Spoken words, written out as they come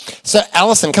So,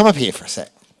 Alison, come up here for a sec.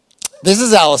 This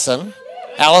is Alison.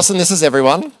 Alison, this is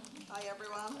everyone. Hi,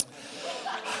 everyone.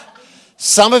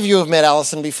 Some of you have met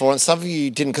Alison before and some of you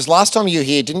didn't, because last time you were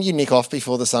here, didn't you nick off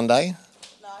before the Sunday?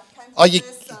 No, I came for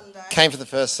the first Sunday. Came for the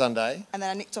first Sunday. And then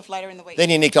I nicked off later in the week. Then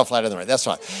you nicked off later in the week, that's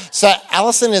right. So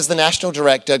Alison is the National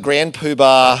Director, Grand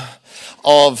Poobah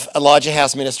of Elijah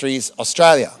House Ministries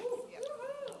Australia.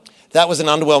 That was an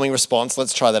underwhelming response.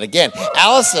 Let's try that again.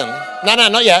 Alison, no,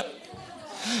 not yet.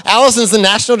 Alison's the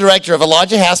National Director of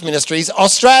Elijah House Ministries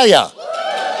Australia.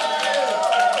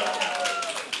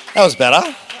 That was better.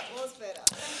 That was better.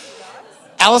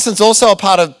 Alison's also a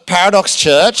part of Paradox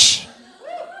Church,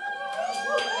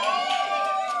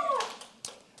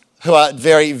 who are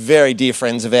very, very dear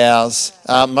friends of ours.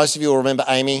 Most of you will remember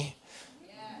Amy.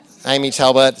 Amy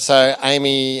Talbot. So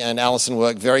Amy and Alison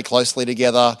work very closely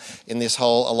together in this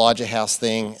whole Elijah House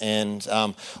thing, and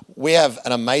we have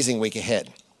an amazing week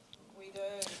ahead.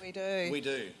 We do. We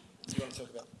do. Do you want to talk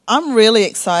about? I'm really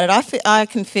excited. I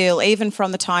can feel, even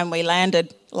from the time we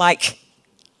landed, like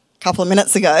a couple of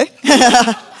minutes ago,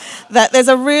 that there's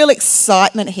a real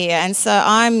excitement here, and so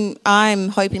I'm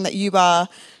hoping that you are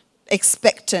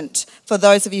expectant for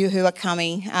those of you who are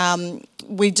coming.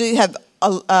 We do have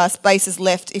spaces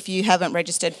left if you haven't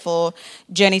registered for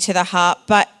Journey to the Heart,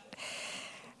 but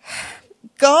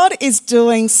God is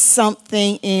doing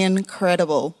something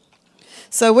incredible.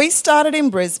 So we started in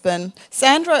Brisbane.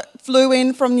 Sandra flew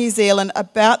in from New Zealand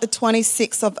about the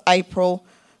 26th of April,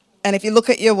 and if you look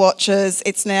at your watches,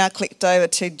 it's now clicked over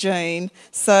to June.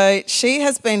 So she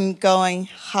has been going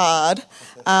hard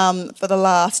for the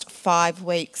last 5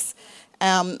 weeks.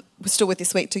 We're still with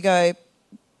this week to go.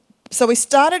 So we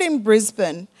started in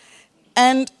Brisbane,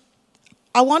 and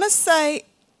I want to say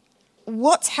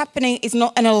what's happening is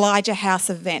not an Elijah House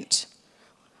event.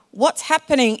 What's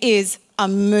happening is a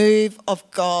move of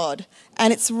God,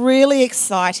 and it's really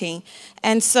exciting.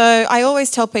 And so I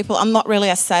always tell people I'm not really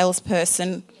a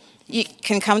salesperson. You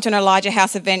can come to an Elijah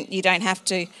House event, you don't have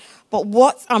to. But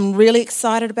what I'm really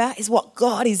excited about is what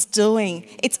God is doing.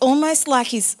 It's almost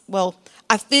like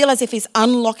I feel as if he's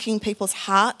unlocking people's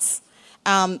hearts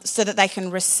so that they can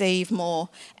receive more.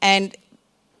 And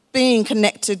being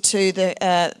connected to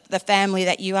the family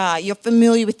that you are, you're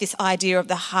familiar with this idea of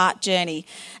the heart journey.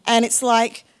 And it's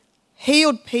like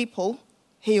healed people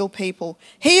heal people.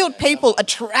 Healed people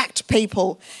attract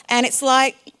people. And it's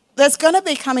like there's going to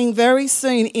be coming very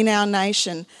soon in our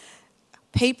nation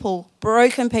people,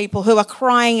 broken people who are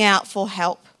crying out for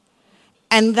help.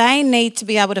 And they need to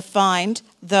be able to find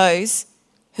those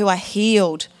who are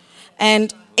healed.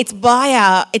 And it's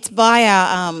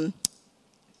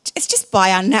just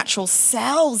by our natural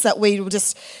selves that we will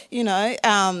just,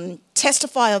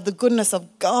 testify of the goodness of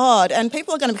God, and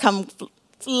people are going to become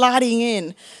flooding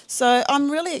in. So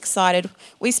I'm really excited.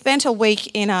 We spent a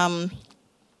week in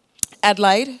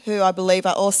Adelaide, who I believe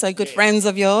are also good friends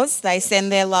of yours. They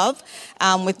send their love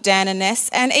with Dan and Ness.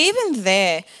 And even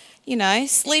there,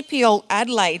 sleepy old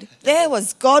Adelaide,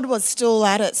 God was still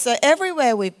at it. So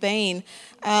everywhere we've been,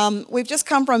 we've just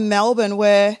come from Melbourne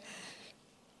where,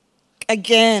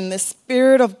 again, the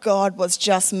Spirit of God was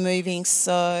just moving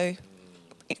so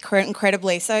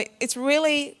incredibly. So it's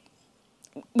really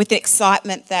with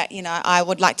excitement that, I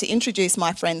would like to introduce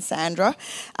my friend Sandra.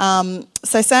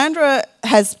 So Sandra,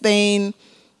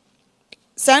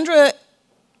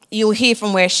 you'll hear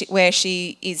from where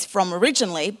she is from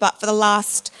originally, but for the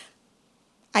last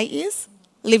 8 years,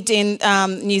 lived in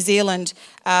New Zealand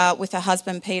with her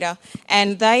husband Peter,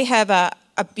 and they have a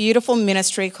beautiful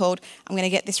ministry called, I'm going to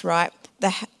get this right,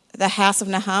 the House of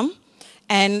Nahum,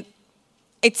 and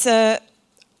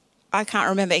I can't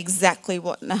remember exactly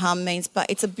what Nahum means, but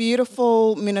it's a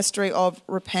beautiful ministry of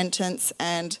repentance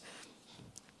and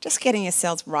just getting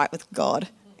yourselves right with God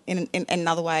in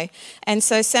another way. And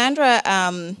so Sandra,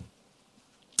 I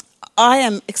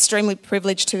am extremely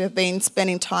privileged to have been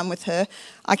spending time with her.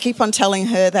 I keep on telling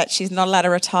her that she's not allowed to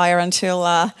retire until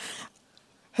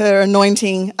her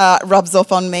anointing rubs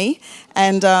off on me.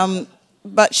 And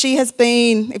but she has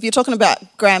been, if you're talking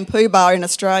about Grand Poobah in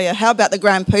Australia, how about the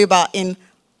Grand Poobah in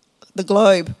the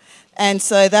globe? And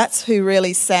so that's who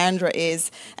really Sandra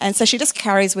is. And so she just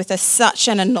carries with her such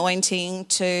an anointing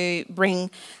to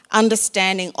bring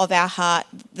understanding of our heart,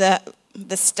 the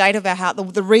state of our heart,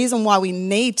 the reason why we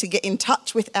need to get in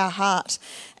touch with our heart.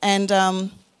 And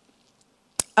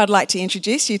I'd like to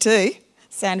introduce you to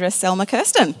Sandra Selma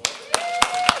Kirsten.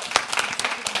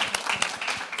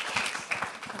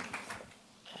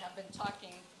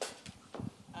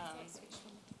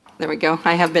 There we go.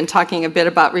 I have been talking a bit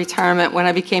about retirement. When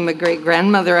I became a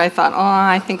great-grandmother, I thought,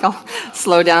 I think I'll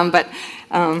slow down. But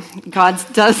God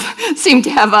does seem to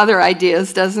have other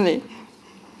ideas, doesn't he?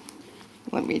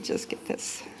 Let me just get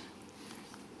this.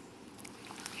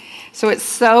 So it's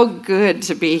so good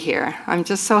to be here. I'm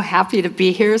just so happy to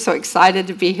be here, so excited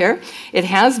to be here. It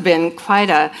has been quite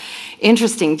a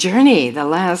interesting journey the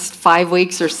last 5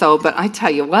 weeks or so, but I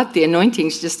tell you what, the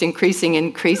anointing's just increasing.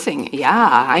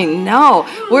 Yeah, I know.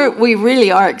 We really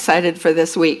are excited for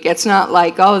this week. It's not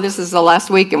like, oh, this is the last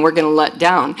week and we're going to let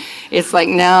down. It's like,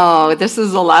 no, this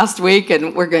is the last week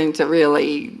and we're going to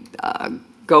really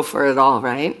go for it all,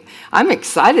 right? I'm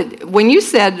excited. When you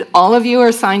said all of you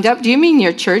are signed up, do you mean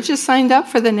your church is signed up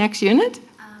for the next unit?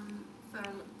 For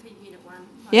unit 1.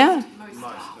 Yeah.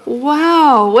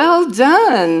 Wow, well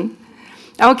done.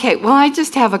 Okay, well, I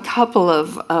just have a couple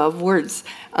of words.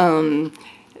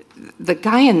 The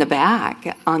guy in the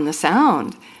back on the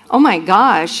sound, oh my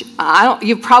gosh,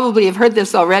 you probably have heard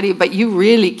this already, but you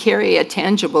really carry a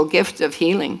tangible gift of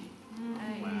healing.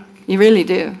 You really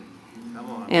do.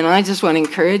 And I just want to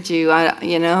encourage you,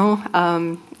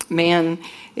 man,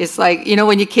 it's like,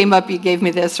 when you came up, you gave me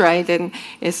this, right? And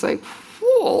it's like,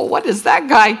 whoa, what does that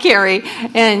guy carry?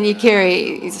 And you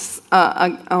carry, just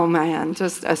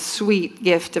a sweet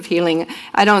gift of healing.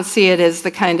 I don't see it as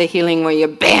the kind of healing where you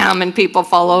bam and people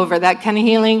fall over, that kind of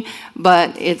healing,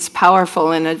 but it's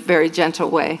powerful in a very gentle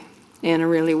way, in a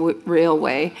really real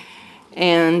way.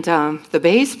 And the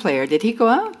bass player, did he go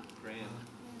out?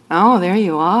 Oh, there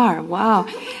you are. Wow.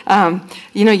 I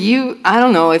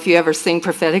don't know if you ever sing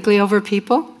prophetically over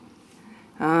people.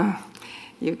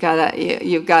 You've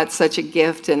got such a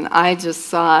gift, and I just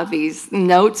saw these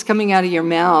notes coming out of your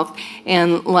mouth,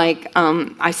 and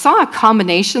I saw a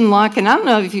combination lock, and I don't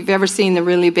know if you've ever seen the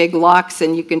really big locks,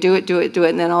 and you can do it,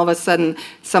 and then all of a sudden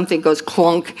something goes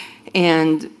clunk,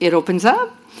 and it opens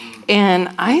up. And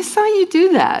I saw you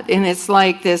do that, and it's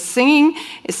like this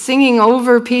singing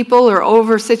over people or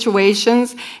over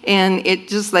situations, and it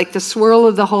just like the swirl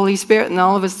of the Holy Spirit, and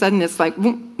all of a sudden it's like,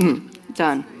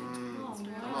 done.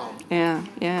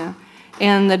 Yeah.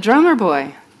 And the drummer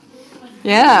boy.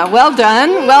 Yeah, well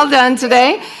done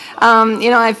today.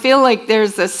 I feel like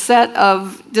there's a set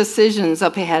of decisions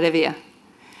up ahead of you.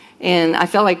 And I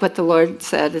felt like what the Lord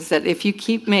said is that if you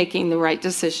keep making the right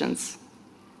decisions,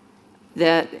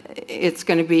 that it's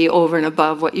going to be over and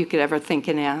above what you could ever think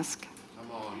and ask.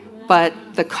 But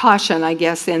the caution, I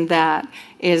guess, in that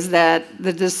is that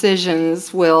the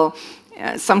decisions will,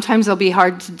 sometimes they'll be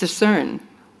hard to discern,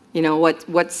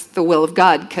 what's the will of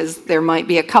God, because there might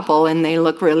be a couple and they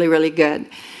look really, really good.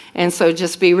 And so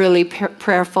just be really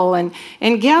prayerful and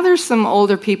gather some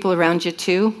older people around you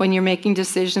too when you're making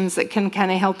decisions that can kind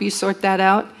of help you sort that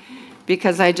out.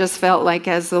 Because I just felt like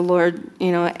as the Lord,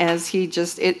 as he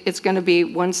just, it's going to be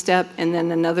one step and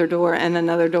then another door and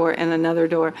another door and another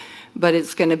door. But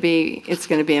it's going to be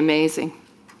amazing.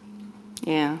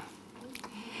 Yeah.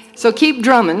 So keep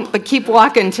drumming, but keep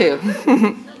walking too.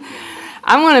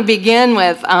 I want to begin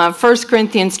with 1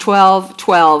 Corinthians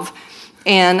 12:12.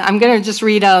 And I'm going to just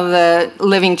read out of the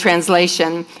Living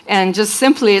Translation. And just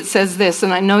simply it says this,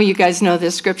 and I know you guys know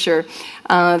this scripture.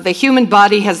 The human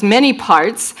body has many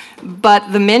parts,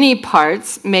 but the many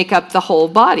parts make up the whole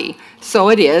body. So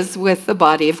it is with the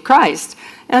body of Christ.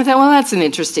 And I thought, well, that's an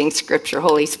interesting scripture.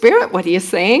 Holy Spirit, what are you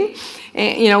saying?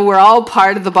 And, we're all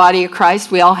part of the body of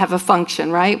Christ. We all have a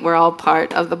function, right? We're all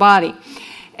part of the body.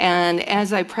 And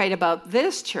as I prayed about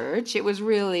this church, it was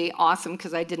really awesome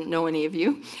because I didn't know any of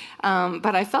you.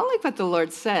 But I felt like what the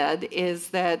Lord said is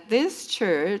that this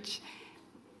church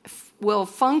will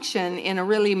function in a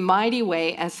really mighty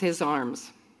way as his arms.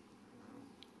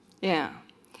 Yeah.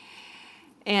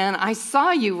 And I saw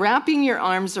you wrapping your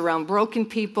arms around broken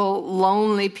people,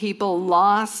 lonely people,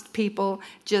 lost people,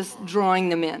 just drawing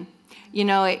them in.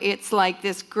 It's like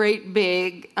this great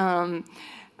big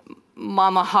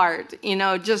mama heart,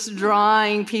 just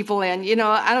drawing people in.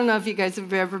 I don't know if you guys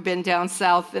have ever been down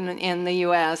south in the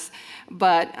U.S.,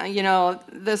 but,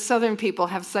 the southern people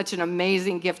have such an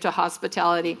amazing gift of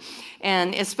hospitality,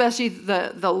 and especially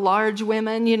the large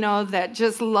women, that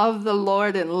just love the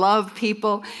Lord and love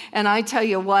people. And I tell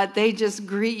you what, they just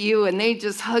greet you and they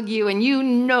just hug you, and you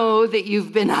know that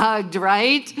you've been hugged,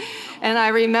 right? And I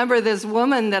remember this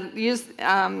woman that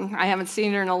I haven't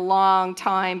seen her in a long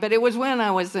time, but it was when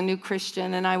I was a new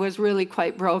Christian and I was really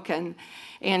quite broken.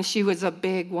 And she was a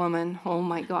big woman. Oh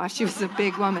my gosh, she was a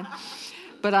big woman.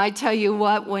 But I tell you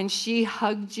what, when she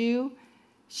hugged you,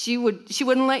 she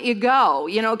wouldn't let you go,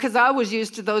 because I was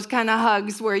used to those kind of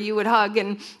hugs where you would hug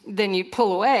and then you'd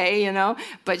pull away,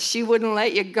 but she wouldn't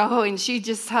let you go, and she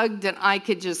just hugged, and I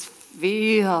could just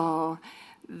feel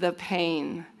the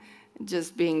pain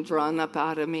just being drawn up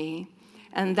out of me.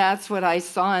 And that's what I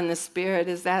saw in the Spirit,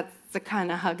 is that the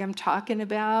kind of hug I'm talking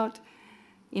about.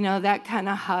 You know, that kind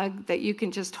of hug that you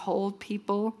can just hold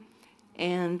people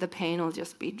and the pain will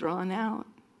just be drawn out.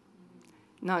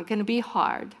 Not going to be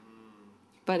hard,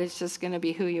 but it's just going to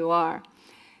be who you are.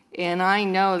 And I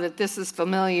know that this is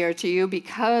familiar to you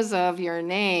because of your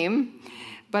name,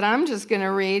 but I'm just going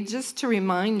to read just to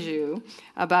remind you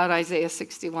about Isaiah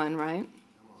 61, right?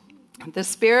 The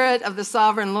Spirit of the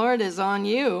Sovereign Lord is on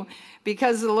you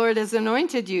because the Lord has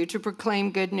anointed you to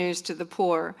proclaim good news to the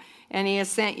poor, and he has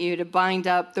sent you to bind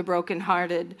up the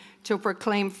brokenhearted, to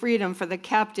proclaim freedom for the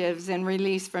captives and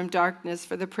release from darkness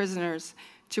for the prisoners,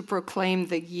 to proclaim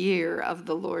the year of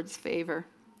the Lord's favor,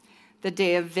 the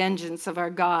day of vengeance of our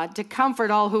God, to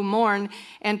comfort all who mourn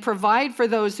and provide for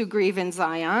those who grieve in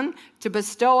Zion, to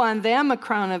bestow on them a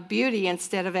crown of beauty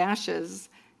instead of ashes,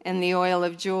 and the oil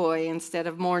of joy instead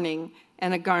of mourning,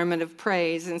 and a garment of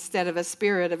praise instead of a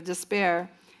spirit of despair.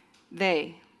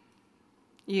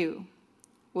 You,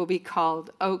 will be called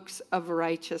oaks of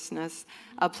righteousness,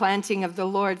 a planting of the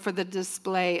Lord for the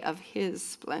display of his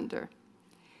splendor.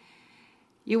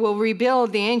 You will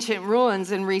rebuild the ancient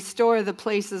ruins and restore the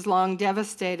places long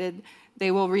devastated.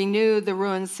 They will renew the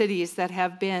ruined cities that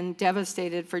have been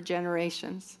devastated for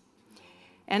generations.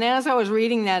 And as I was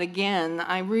reading that again,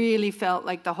 I really felt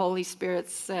like the Holy Spirit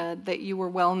said that you were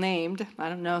well named. I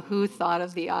don't know who thought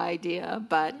of the idea,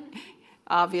 but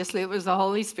obviously it was the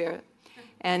Holy Spirit.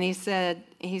 And he said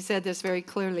this very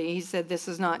clearly. He said, this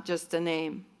is not just a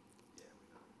name.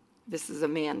 This is a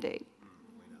mandate.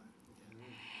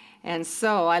 And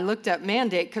so I looked up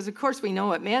mandate, because of course we know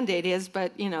what mandate is,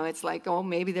 but it's like, oh,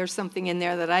 maybe there's something in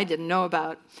there that I didn't know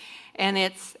about. And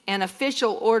it's an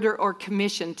official order or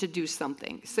commission to do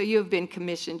something. So you've been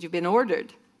commissioned, you've been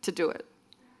ordered to do it.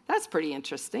 That's pretty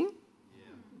interesting.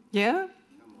 Yeah?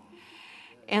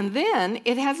 And then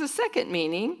it has a second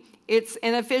meaning. It's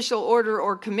an official order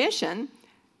or commission,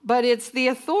 but it's the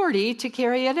authority to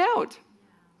carry it out.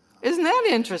 Isn't that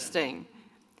interesting?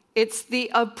 It's the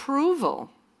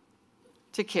approval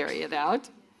to carry it out.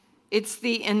 It's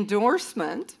the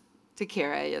endorsement to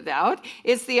carry it out.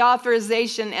 It's the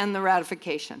authorization and the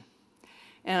ratification.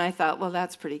 And I thought, well,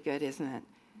 that's pretty good, isn't it?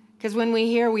 Because when we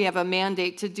hear we have a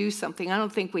mandate to do something, I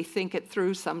don't think we think it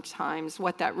through sometimes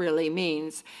what that really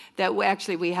means, that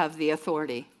actually we have the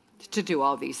authority to do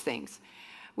all these things.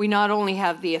 We not only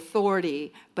have the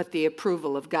authority, but the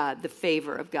approval of God, the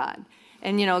favor of God.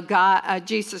 And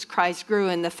Jesus Christ grew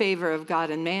in the favor of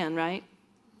God and man, right?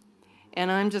 And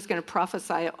I'm just going to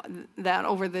prophesy that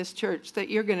over this church, that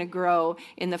you're going to grow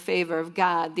in the favor of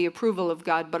God, the approval of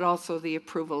God, but also the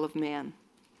approval of man.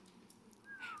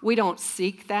 We don't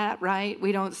seek that, right?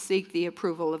 We don't seek the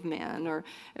approval of man or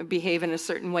behave in a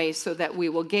certain way so that we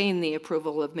will gain the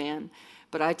approval of man.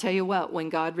 But I tell you what, when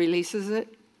God releases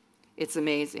it, it's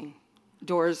amazing.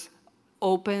 Doors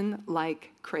open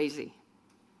like crazy,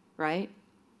 right?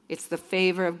 It's the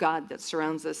favor of God that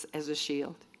surrounds us as a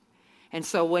shield. And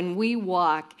so when we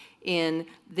walk in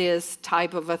this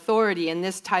type of authority and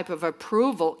this type of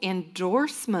approval,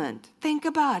 endorsement, think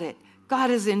about it. God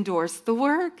has endorsed the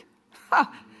work,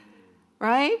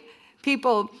 right?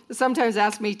 People sometimes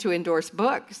ask me to endorse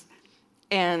books,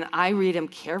 and I read them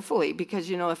carefully because,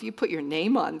 if you put your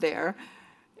name on there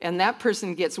and that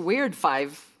person gets weird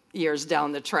 5 years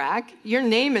down the track, your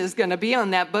name is going to be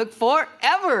on that book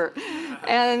forever.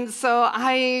 And so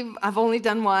I've only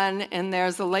done one, and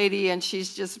there's a lady, and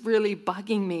she's just really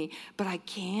bugging me, but I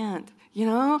can't,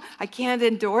 I can't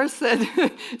endorse it.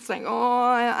 It's like,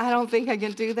 I don't think I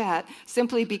can do that,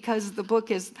 simply because the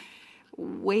book is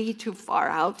way too far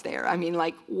out there. I mean,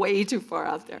 like way too far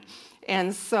out there.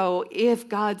 And so if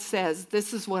God says,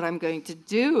 this is what I'm going to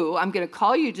do, I'm going to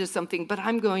call you to something, but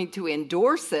I'm going to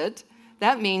endorse it,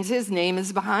 that means his name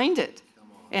is behind it.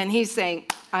 And he's saying,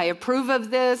 I approve of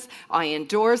this, I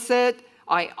endorse it,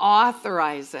 I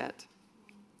authorize it.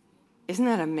 Isn't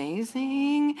that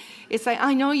amazing? It's like,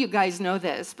 I know you guys know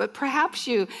this, but perhaps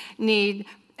you need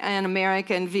an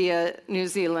American via New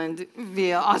Zealand,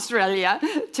 via Australia,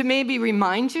 to maybe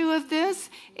remind you of this,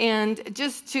 and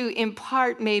just to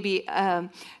impart maybe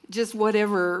just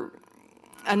whatever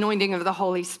anointing of the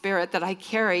Holy Spirit that I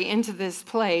carry into this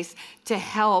place to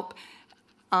help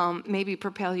maybe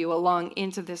propel you along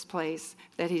into this place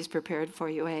that he's prepared for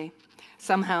you,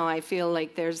 Somehow I feel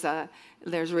like there's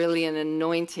really an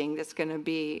anointing that's going to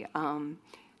be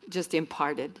just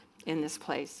imparted in this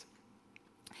place.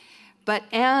 But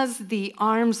as the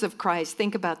arms of Christ,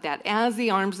 think about that. As the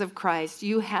arms of Christ,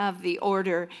 you have the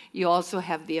order, you also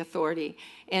have the authority.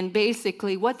 And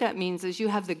basically what that means is you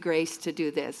have the grace to do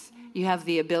this. You have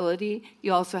the ability,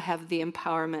 you also have the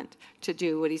empowerment to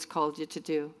do what he's called you to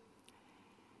do.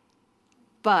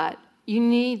 But you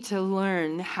need to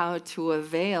learn how to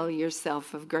avail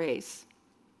yourself of grace.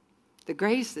 The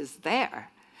grace is there,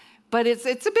 but it's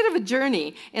a bit of a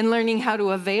journey in learning how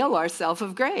to avail ourselves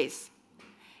of grace.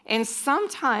 And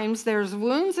sometimes there's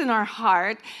wounds in our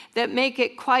heart that make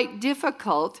it quite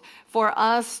difficult for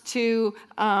us to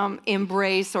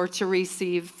embrace or to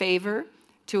receive favor,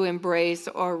 to embrace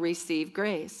or receive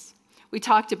grace. We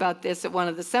talked about this at one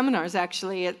of the seminars,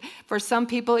 actually. For some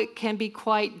people, it can be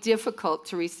quite difficult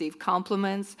to receive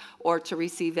compliments or to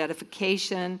receive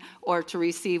edification or to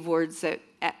receive words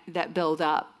that build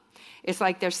up. It's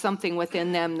like there's something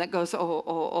within them that goes,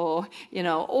 or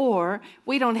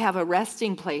we don't have a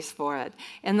resting place for it.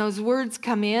 And those words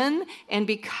come in, and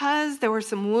because there were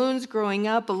some wounds growing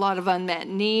up, a lot of unmet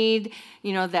need,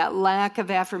 that lack of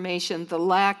affirmation, the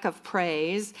lack of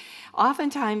praise,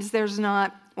 oftentimes there's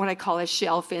not what I call a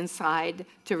shelf inside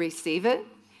to receive it.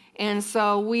 And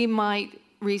so we might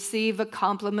receive a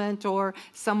compliment, or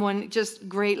someone just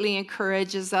greatly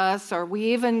encourages us, or we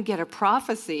even get a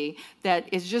prophecy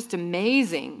that is just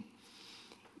amazing,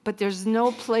 but there's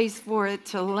no place for it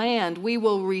to land. We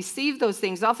will receive those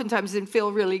things oftentimes and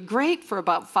feel really great for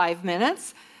about 5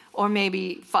 minutes or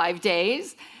maybe 5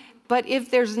 days, but if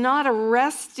there's not a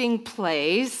resting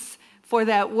place for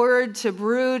that word to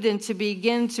brood and to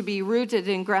begin to be rooted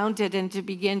and grounded and to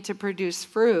begin to produce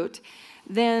fruit,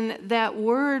 then that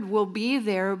word will be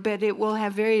there, but it will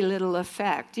have very little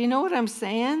effect. You know what I'm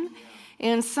saying?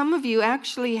 And some of you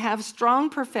actually have strong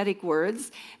prophetic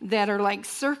words that are like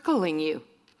circling you.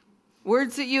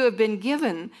 Words that you have been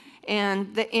given,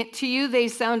 and to you they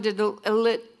sounded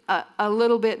a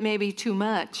little bit maybe too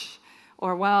much.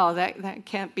 Or, wow, that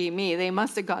can't be me. They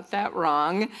must have got that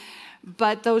wrong.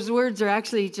 But those words are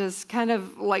actually just kind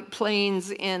of like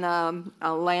planes in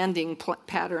a landing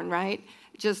pattern, right?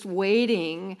 Just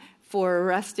waiting for a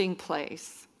resting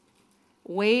place,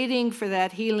 waiting for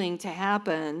that healing to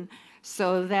happen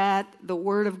so that the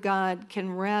Word of God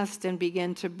can rest and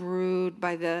begin to brood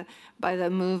by the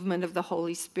movement of the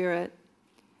Holy Spirit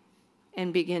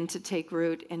and begin to take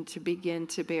root and to begin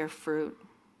to bear fruit.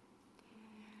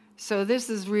 So this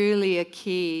is really a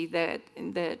key that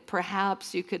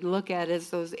perhaps you could look at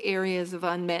as those areas of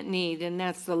unmet need, and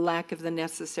that's the lack of the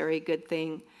necessary good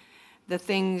thing. The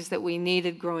things that we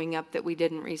needed growing up that we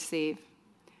didn't receive,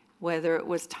 whether it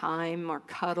was time or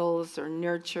cuddles or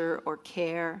nurture or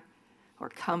care or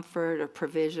comfort or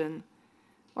provision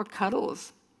or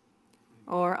cuddles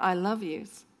or I love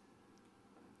yous.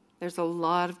 There's a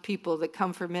lot of people that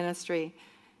come for ministry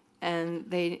and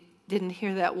they didn't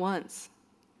hear that once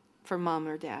from mom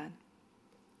or dad.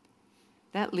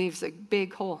 That leaves a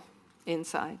big hole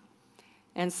inside.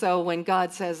 And so when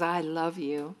God says, I love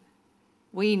you,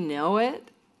 we know it,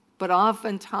 but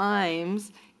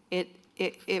oftentimes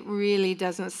it really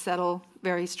doesn't settle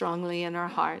very strongly in our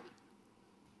heart.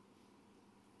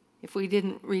 If we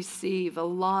didn't receive a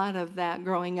lot of that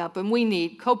growing up, and we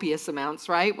need copious amounts,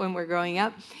 right, when we're growing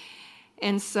up.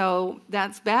 And so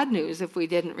that's bad news if we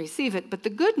didn't receive it. But the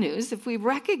good news, if we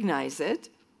recognize it,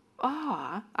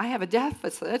 I have a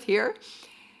deficit here,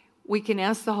 we can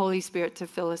ask the Holy Spirit to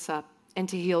fill us up and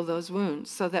to heal those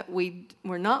wounds so that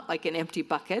we're not like an empty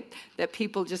bucket that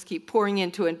people just keep pouring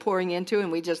into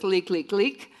and we just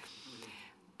leak.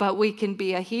 But we can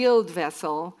be a healed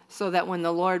vessel so that when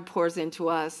the Lord pours into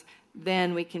us,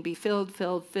 then we can be filled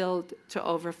to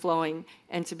overflowing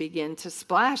and to begin to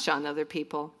splash on other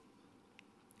people.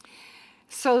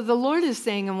 So the Lord is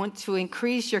saying, I want to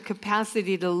increase your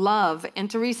capacity to love and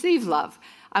to receive love.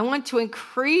 I want to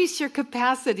increase your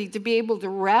capacity to be able to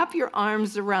wrap your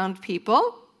arms around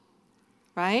people,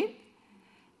 right?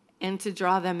 And to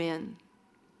draw them in.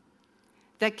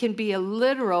 That can be a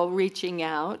literal reaching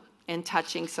out and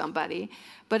touching somebody,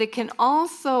 but it can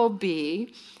also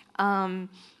be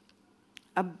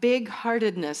a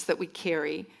big-heartedness that we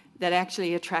carry that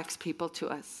actually attracts people to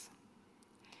us.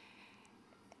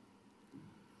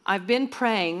 I've been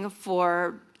praying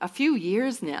for a few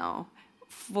years now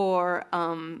for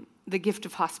the gift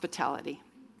of hospitality.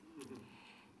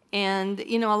 And,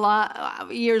 a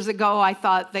lot years ago, I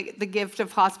thought that the gift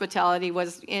of hospitality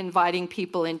was inviting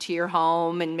people into your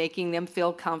home and making them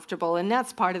feel comfortable, and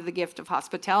that's part of the gift of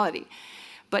hospitality.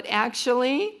 But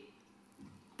actually,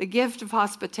 the gift of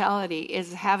hospitality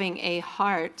is having a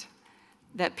heart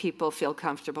that people feel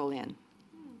comfortable in,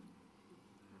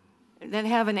 that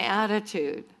have an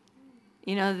attitude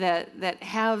that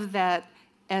have that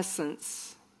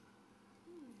essence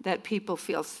that people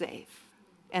feel safe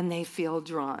and they feel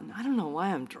drawn. I don't know why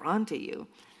I'm drawn to you.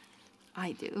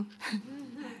 I do.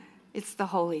 It's the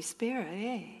Holy Spirit,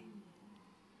 eh?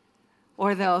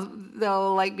 Or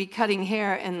they'll like be cutting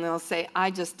hair and they'll say,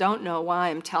 I just don't know why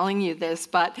I'm telling you this,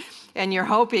 and you're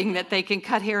hoping that they can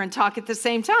cut hair and talk at the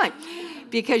same time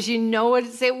because you know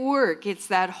it's at work. It's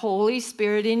that Holy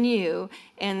Spirit in you,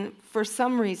 and for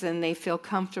some reason they feel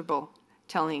comfortable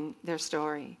telling their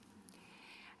story.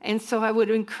 And so I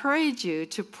would encourage you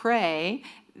to pray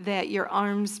that your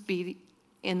arms be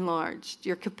enlarged,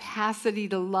 your capacity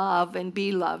to love and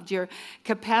be loved, your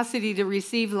capacity to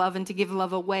receive love and to give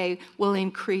love away will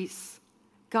increase.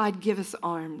 God, give us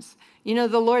arms. The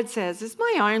Lord says, is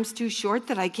my arms too short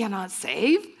that I cannot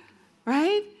save?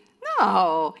 Right?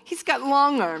 No, he's got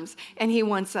long arms, and he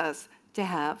wants us to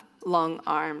have long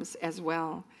arms as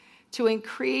well, to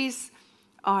increase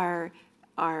our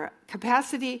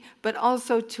capacity, but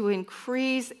also to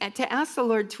increase, and to ask the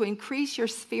Lord to increase your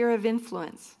sphere of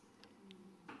influence.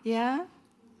 Yeah?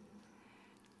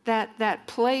 That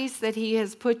place that he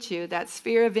has put you, that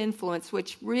sphere of influence,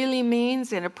 which really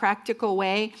means, in a practical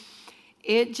way,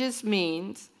 it just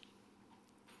means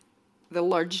the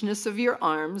largeness of your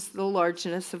arms, the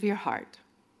largeness of your heart.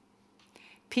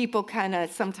 People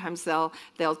sometimes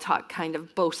they'll talk kind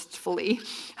of boastfully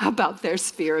about their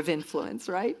sphere of influence,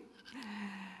 right?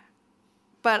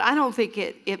 But I don't think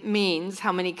it means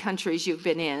how many countries you've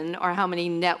been in or how many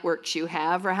networks you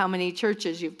have or how many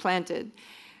churches you've planted.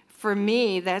 For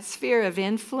me, that sphere of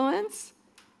influence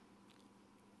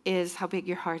is how big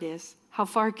your heart is. How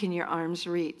far can your arms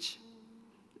reach?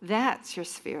 That's your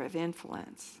sphere of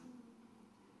influence.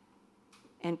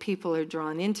 And people are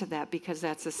drawn into that because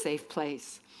that's a safe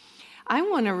place. I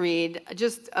want to read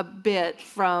just a bit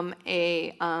from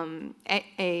an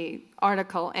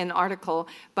article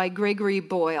by Gregory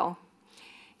Boyle.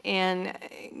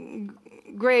 And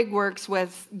Greg works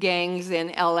with gangs in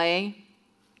LA.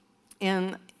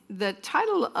 And the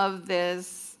title of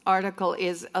this article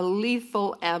is A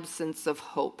Lethal Absence of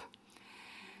Hope.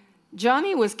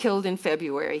 Johnny was killed in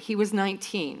February. He was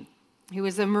 19. He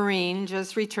was a Marine,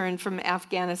 just returned from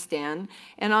Afghanistan,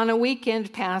 and on a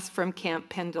weekend pass from Camp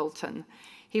Pendleton.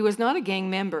 He was not a gang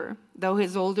member, though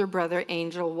his older brother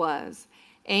Angel was.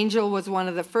 Angel was one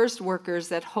of the first workers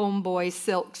at Homeboy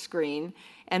Silkscreen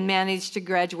and managed to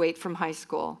graduate from high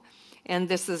school. And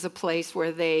this is a place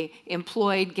where they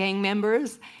employed gang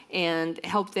members and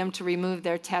helped them to remove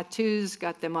their tattoos,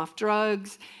 got them off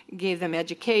drugs, gave them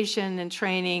education and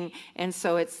training. And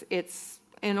so it's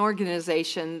an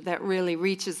organization that really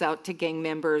reaches out to gang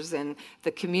members and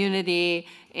the community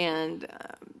and,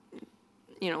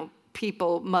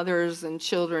 people, mothers and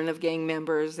children of gang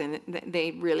members, and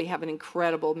they really have an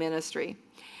incredible ministry.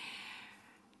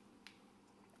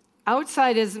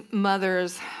 Outside his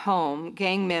mother's home,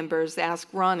 gang members asked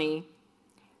Ronnie,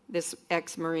 this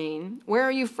ex-Marine, where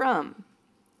are you from?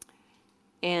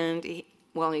 And he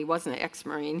wasn't an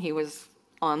ex-Marine, he was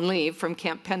on leave from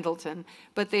Camp Pendleton,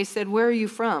 but they said, where are you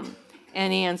from?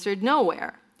 And he answered,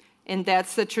 nowhere. And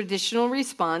that's the traditional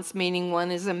response, meaning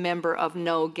one is a member of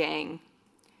no gang.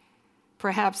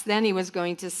 Perhaps then he was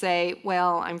going to say,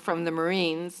 well, I'm from the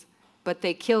Marines, but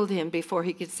they killed him before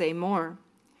he could say more.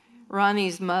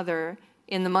 Ronnie's mother,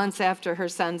 in the months after her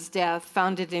son's death,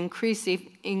 found it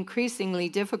increasingly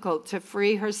difficult to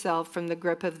free herself from the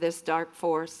grip of this dark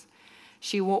force.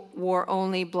 She wore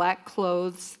only black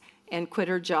clothes and quit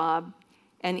her job,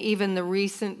 and even the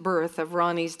recent birth of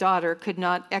Ronnie's daughter could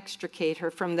not extricate her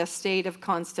from the state of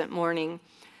constant mourning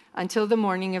until the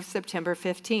morning of September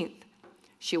 15th.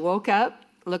 She woke up,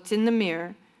 looked in the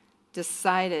mirror,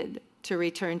 decided to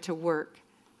return to work,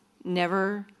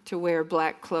 never to wear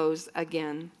black clothes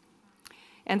again.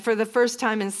 And for the first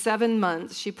time in 7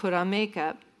 months, she put on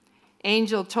makeup.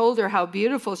 Angel told her how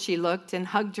beautiful she looked and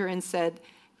hugged her and said,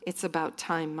 it's about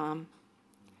time, Mom.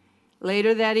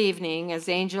 Later that evening, as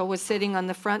Angel was sitting on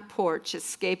the front porch,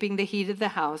 escaping the heat of the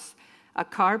house, a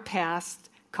car passed,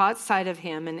 caught sight of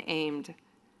him, and aimed.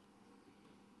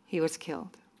 He was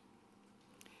killed.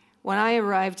 When I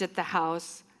arrived at the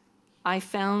house, I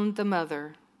found the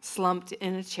mother slumped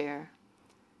in a chair.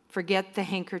 Forget the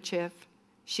handkerchief.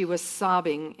 She was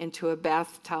sobbing into a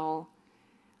bath towel.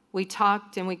 We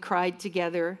talked and we cried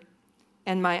together,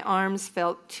 and my arms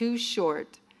felt too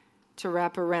short to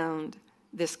wrap around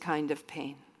this kind of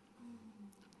pain.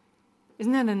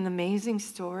 Isn't that an amazing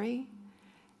story?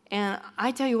 And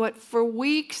I tell you what, for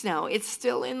weeks now, it's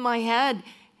still in my head.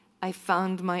 I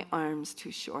found my arms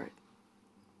too short.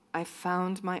 I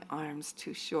found my arms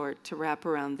too short to wrap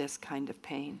around this kind of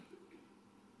pain.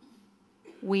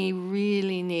 we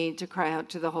really need to cry out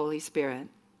to the Holy Spirit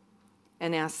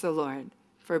and ask the Lord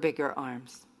for bigger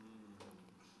arms.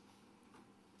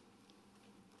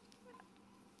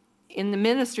 In the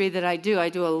ministry that I do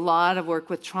a lot of work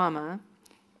with trauma,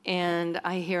 and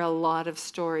I hear a lot of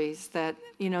stories that,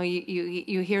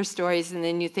 you hear stories and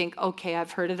then you think, okay,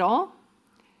 I've heard it all,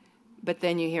 but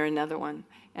then you hear another one,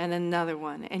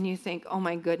 and you think, oh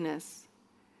my goodness,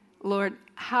 Lord,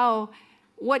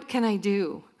 what can I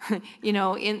do?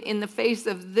 In the face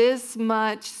of this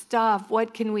much stuff,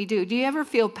 what can we do? Do you ever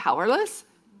feel powerless?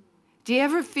 Do you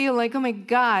ever feel like, oh my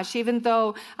gosh, even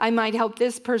though I might help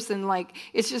this person, like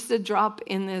it's just a drop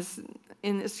in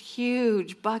this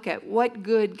huge bucket, what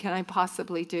good can I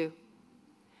possibly do?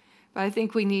 But I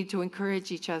think we need to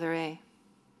encourage each other,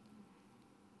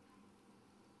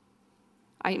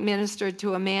 I ministered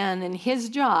to a man, and his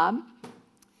job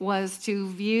was to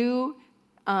view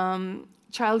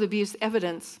child abuse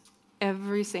evidence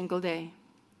every single day.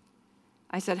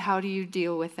 I said, how do you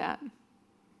deal with that?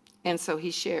 And so he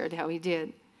shared how he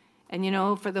did. And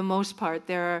for the most part,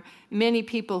 there are many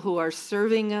people who are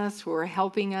serving us, who are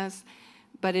helping us,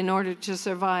 but in order to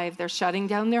survive, they're shutting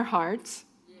down their hearts.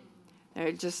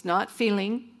 They're just not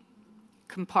feeling,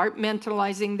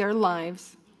 compartmentalizing their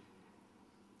lives,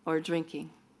 or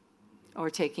drinking, or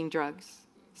taking drugs,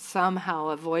 somehow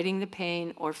avoiding the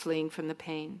pain or fleeing from the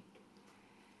pain.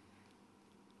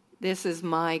 This is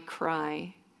my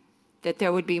cry, that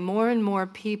there would be more and more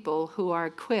people who are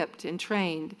equipped and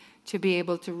trained to be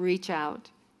able to reach out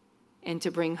and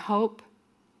to bring hope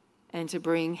and to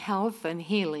bring health and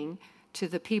healing to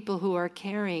the people who are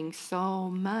carrying so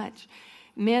much.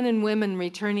 Men and women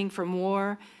returning from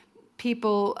war,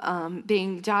 people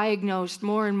being diagnosed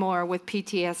more and more with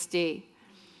PTSD.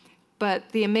 But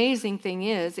the amazing thing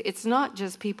is, it's not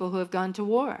just people who have gone to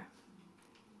war.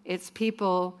 It's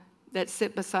people that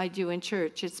sit beside you in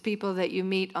church. It's people that you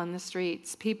meet on the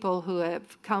streets, people who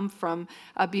have come from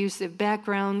abusive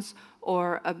backgrounds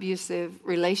or abusive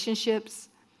relationships,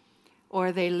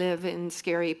 or they live in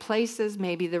scary places,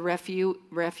 maybe the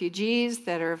refugees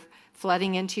that are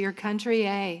flooding into your country.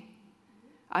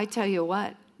 I tell you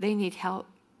what, they need help.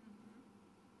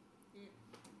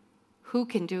 Who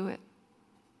can do it?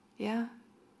 Yeah,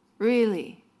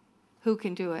 really. Who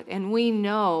can do it? And we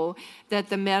know that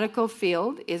the medical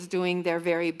field is doing their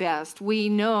very best. We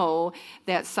know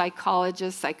that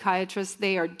psychologists, psychiatrists,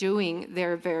 they are doing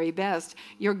their very best.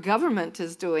 Your government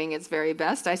is doing its very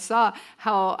best. I saw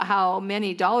how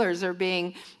many dollars are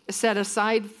being set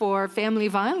aside for family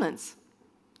violence.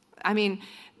 I mean,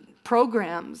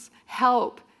 programs,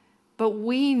 help. But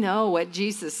we know what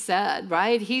Jesus said,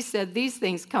 right? He said these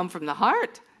things come from the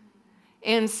heart.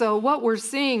 And so what we're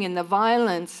seeing in the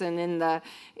violence and in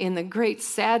the great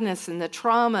sadness and the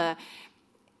trauma,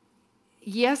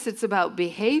 yes, it's about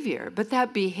behavior, but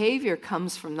that behavior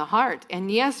comes from the heart.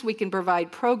 And yes, we can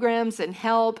provide programs and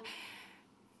help,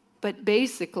 but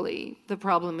basically the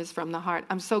problem is from the heart.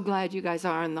 I'm so glad you guys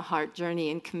are on the heart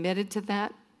journey and committed to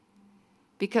that,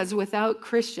 because without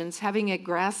Christians having a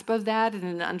grasp of that and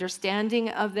an understanding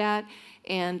of that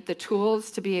and the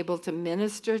tools to be able to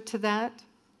minister to that,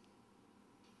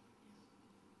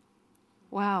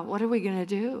 wow, what are we going to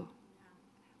do?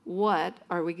 What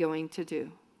are we going to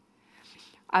do?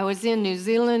 I was in New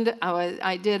Zealand.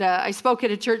 I spoke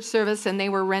at a church service, and they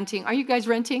were renting. Are you guys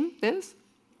renting this?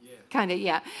 Yeah. Kind of,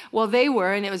 yeah. Well, they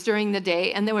were, and it was during the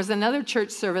day, and there was another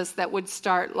church service that would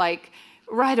start like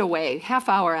right away, half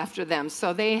hour after them.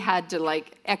 So they had to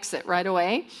like exit right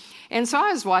away. And so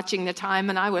I was watching the time,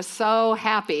 and I was so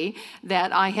happy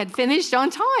that I had finished on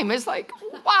time. It's like,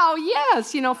 wow,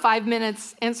 yes, 5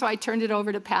 minutes. And so I turned it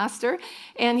over to Pastor,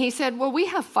 and he said, well, we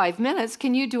have 5 minutes.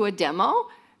 Can you do a demo?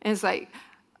 And it's like,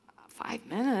 5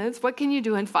 minutes? What can you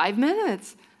do in 5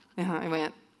 minutes? And I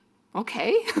went,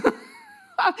 okay.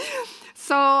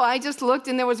 So I just looked,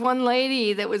 and there was one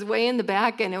lady that was way in the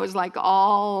back, and it was like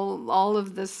all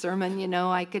of the sermon,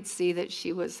 I could see that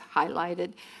she was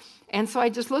highlighted. And so I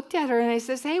just looked at her and I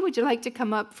says, hey, would you like to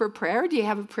come up for prayer? Do you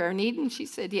have a prayer need? And she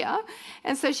said, yeah.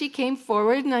 And so she came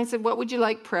forward, and I said, what would you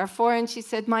like prayer for? And she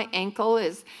said, my ankle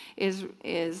is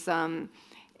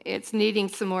it's needing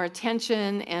some more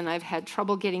attention, and I've had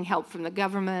trouble getting help from the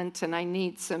government, and I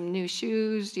need some new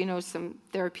shoes, some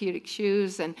therapeutic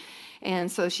shoes.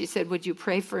 And so she said, would you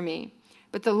pray for me?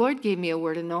 But the Lord gave me a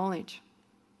word of knowledge.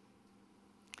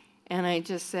 And I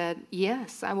just said,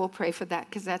 yes, I will pray for that,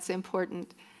 because that's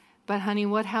important. But honey,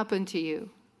 what happened to you?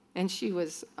 And she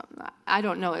was, I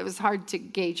don't know, it was hard to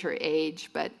gauge her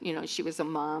age, but, she was a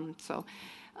mom. So,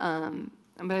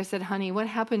 but I said, honey, what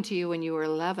happened to you when you were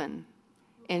 11?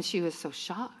 And she was so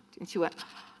shocked. And she went,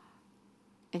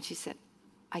 and she said,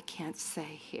 I can't say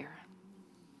here.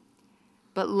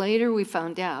 But later we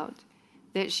found out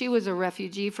that she was a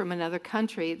refugee from another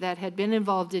country that had been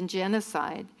involved in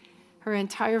genocide. Her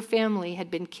entire family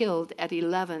had been killed at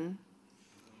 11,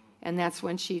 and that's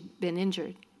when she'd been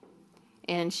injured.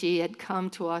 And she had come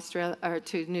to Australia or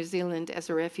to New Zealand as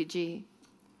a refugee.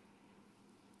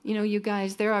 You know, you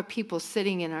guys, there are people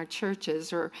sitting in our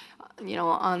churches or, you know,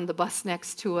 on the bus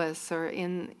next to us or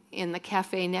in the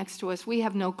cafe next to us. We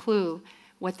have no clue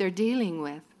what they're dealing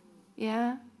with.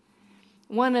 Yeah?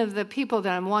 One of the people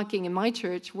that I'm walking in my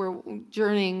church, we're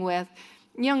journeying with,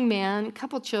 young man,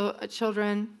 couple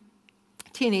children,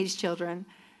 teenage children.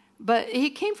 But he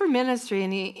came for ministry,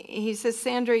 and he says,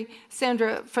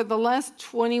 Sandra, for the last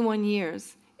 21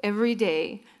 years, every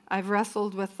day, I've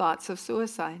wrestled with thoughts of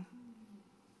suicide.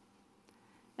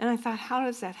 And I thought, how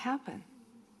does that happen?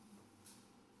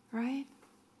 Right?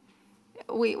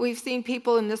 We've seen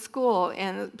people in the school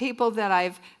and people that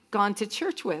I've gone to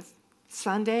church with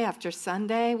Sunday after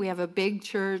Sunday. We have a big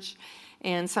church,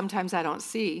 and sometimes I don't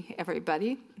see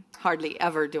everybody. Hardly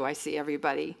ever do I see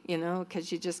everybody, you know,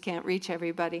 because you just can't reach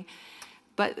everybody.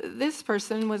 But this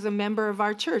person was a member of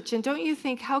our church, and don't you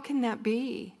think, how can that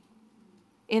be?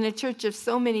 In a church of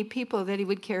so many people that he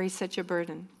would carry such a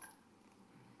burden.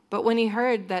 But when he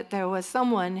heard that there was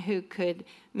someone who could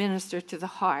minister to the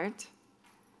heart,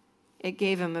 it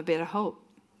gave him a bit of hope.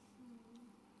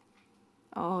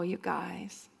 Oh, you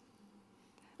guys.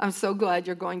 I'm so glad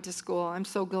you're going to school. I'm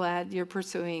so glad you're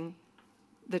pursuing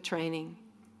the training.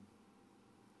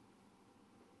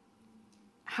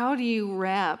 How do you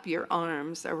wrap your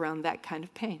arms around that kind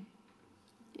of pain?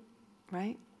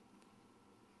 Right?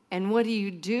 And what do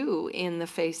you do in the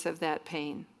face of that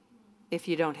pain if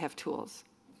you don't have tools?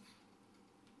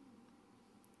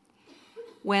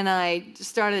 When I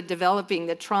started developing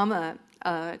the trauma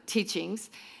teachings,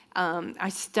 I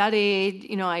studied,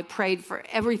 you know, I prayed for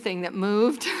everything that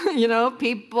moved, you know,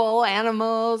 people,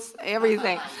 animals,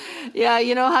 everything. Yeah,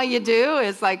 you know how you do?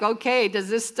 It's like, okay, does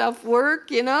this stuff work,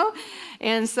 you know?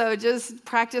 And so just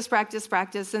practice,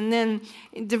 and then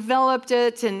developed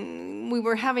it, and we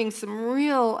were having some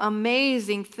real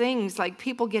amazing things, like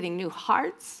people getting new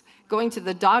hearts, going to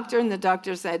the doctor, and the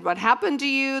doctor said, what happened to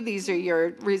you? These are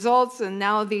your results, and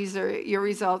now these are your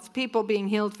results. People being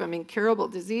healed from incurable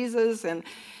diseases and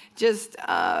just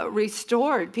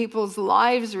restored, people's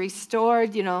lives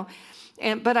restored, you know.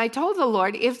 But I told the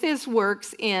Lord, if this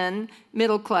works in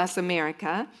middle-class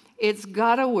America, it's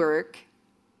got to work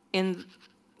in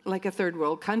like a third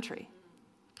world country,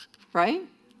 right?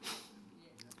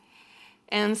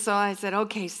 And so I said,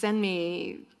 okay, send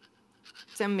me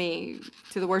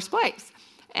to the worst place.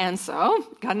 And so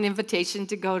got an invitation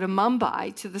to go to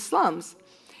Mumbai, to the slums.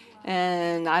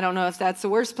 And I don't know if that's the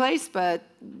worst place, but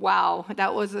wow,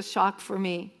 that was a shock for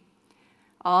me.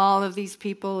 All of these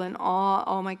people and all,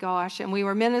 oh my gosh. And we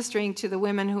were ministering to the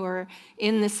women who are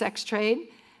in the sex trade.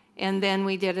 And then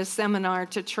we did a seminar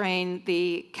to train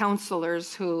the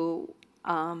counselors who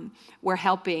were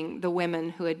helping the women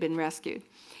who had been rescued.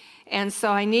 And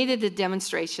so I needed a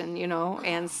demonstration, you know,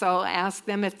 and so I asked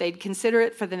them if they'd consider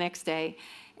it for the next day.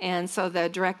 And so the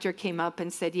director came up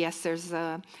and said, yes, there's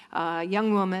a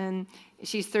young woman,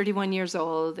 she's 31 years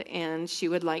old, and she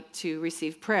would like to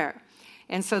receive prayer.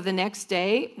 And so the next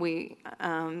day, we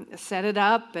set it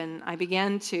up, and I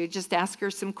began to just ask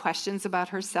her some questions about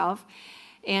herself.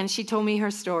 And she told me her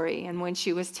story. And when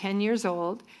she was 10 years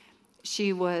old,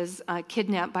 she was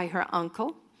kidnapped by her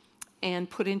uncle and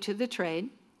put into the trade.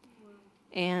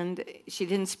 And she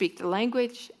didn't speak the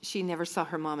language. She never saw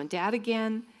her mom and dad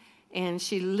again. And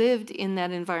she lived in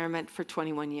that environment for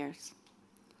 21 years.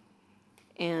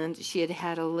 And she had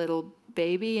had a little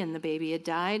baby, and the baby had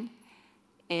died.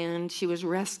 And she was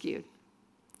rescued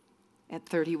at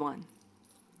 31.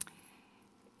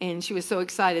 And she was so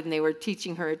excited, and they were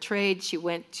teaching her a trade. She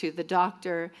went to the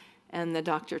doctor, and the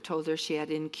doctor told her she had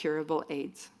incurable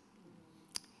AIDS.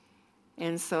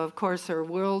 And so, of course, her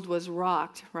world was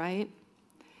rocked, right?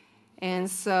 And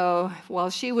so while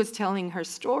she was telling her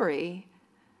story,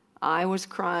 I was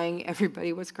crying,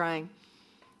 everybody was crying.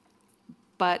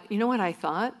 But you know what I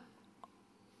thought?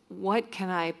 What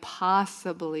can I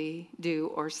possibly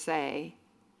do or say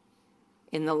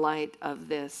in the light of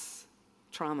this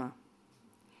trauma?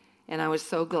 And I was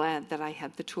so glad that I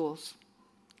had the tools.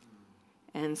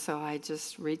 And so I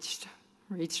just reached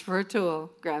for a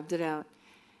tool, grabbed it out,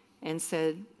 and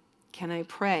said, can I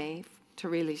pray to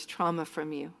release trauma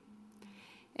from you?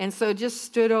 And so just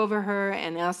stood over her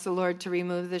and asked the Lord to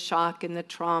remove the shock and the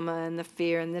trauma and the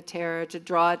fear and the terror, to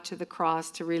draw it to the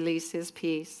cross, to release his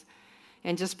peace.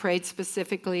 and just prayed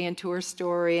specifically into her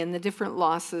story and the different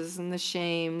losses and the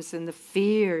shames and the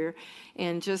fear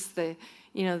and just the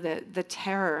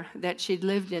terror that she'd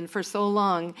lived in for so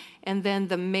long, and then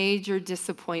the major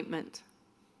disappointment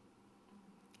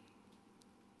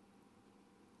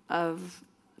of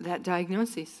that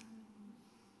diagnosis.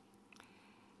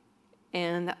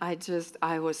 And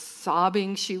I was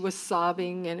sobbing, she was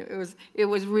sobbing, and it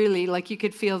was really like you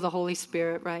could feel the Holy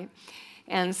Spirit, right?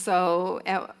 And so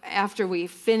after we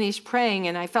finished praying,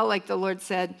 and I felt like the Lord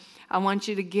said, I want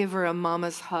you to give her a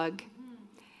mama's hug.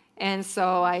 And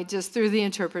so I just, through the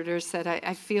interpreter, said,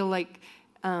 I feel like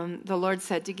the Lord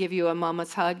said to give you a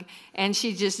mama's hug. And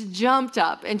she just jumped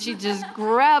up, and she just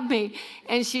grabbed me,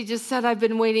 and she just said, I've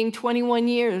been waiting 21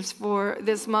 years for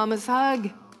this mama's hug.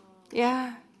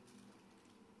 Yeah.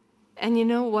 And you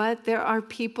know what? There are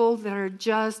people that are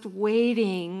just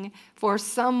waiting for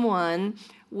someone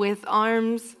with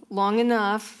arms long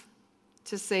enough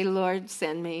to say, Lord,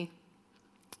 send me.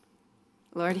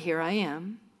 Lord, here I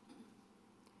am.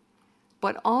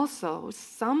 But also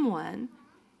someone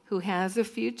who has a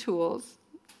few tools.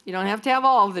 You don't have to have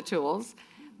all the tools,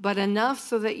 but enough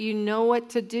so that you know what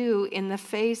to do in the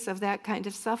face of that kind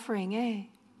of suffering, eh?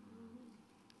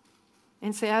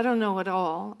 And say, I don't know it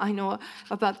all. I know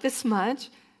about this much,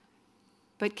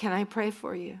 but can I pray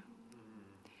for you?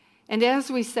 And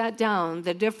as we sat down,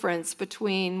 the difference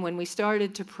between when we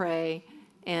started to pray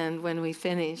and when we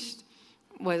finished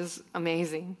was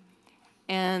amazing.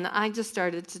 And I just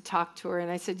started to talk to her,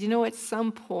 and I said, at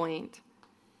some point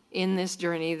in this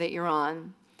journey that you're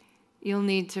on, you'll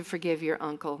need to forgive your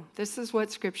uncle. This is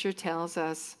what Scripture tells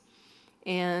us.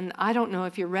 And I don't know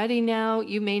if you're ready now.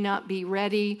 You may not be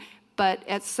ready. But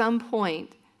at some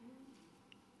point,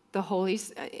 the Holy,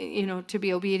 to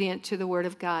be obedient to the Word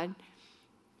of God,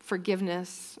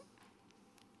 forgiveness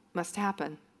must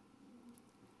happen.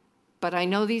 But I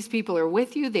know these people are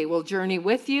with you. They will journey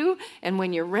with you. And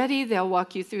when you're ready, they'll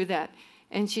walk you through that.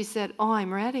 And she said,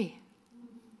 I'm ready.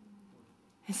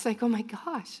 It's like, oh my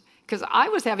gosh. Because I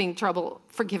was having trouble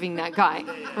forgiving that guy,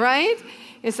 right?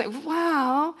 It's like,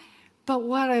 wow. But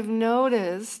what I've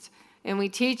noticed, and we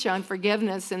teach on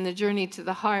forgiveness and the journey to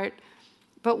the heart.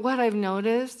 But what I've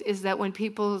noticed is that when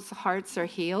people's hearts are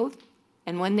healed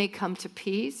and when they come to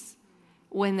peace,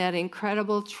 when that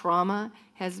incredible trauma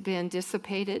has been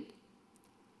dissipated,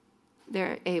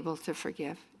 they're able to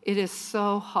forgive. It is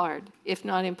so hard, if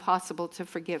not impossible, to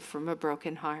forgive from a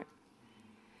broken heart.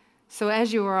 So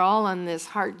as you are all on this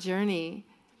heart journey,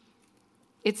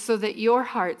 it's so that your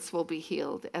hearts will be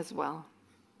healed as well.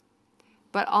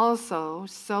 But also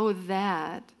so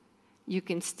that you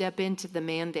can step into the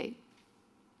mandate,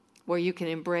 where you can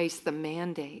embrace the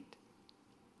mandate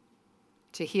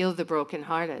to heal the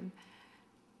brokenhearted,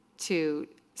 to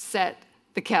set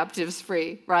the captives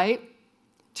free, right?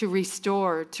 To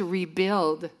restore, to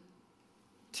rebuild,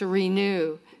 to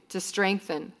renew, to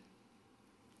strengthen.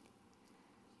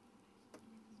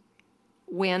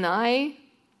 When I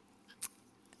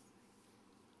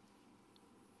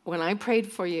prayed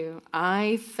for you,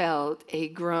 I felt a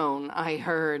groan. I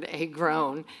heard a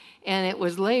groan, and it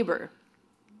was labor.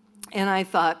 And I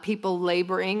thought people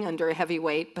laboring under a heavy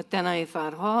weight, but then I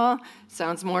thought,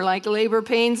 sounds more like labor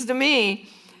pains to me.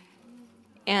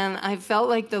 And I felt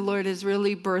like the Lord is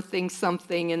really birthing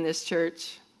something in this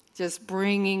church, just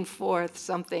bringing forth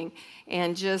something,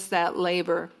 and just that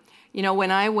labor.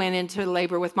 When I went into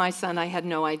labor with my son, I had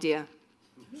no idea.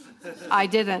 I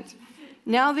didn't.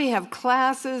 Now they have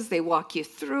classes, they walk you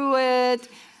through it.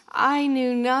 I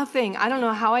knew nothing. I don't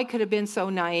know how I could have been so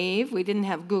naive. We didn't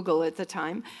have Google at the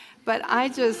time. But I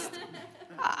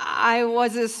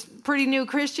was this pretty new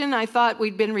Christian. I thought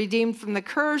we'd been redeemed from the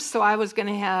curse, so I was going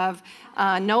to have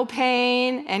no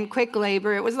pain and quick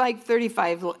labor. It was like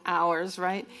 35 hours,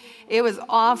 right? It was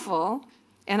awful,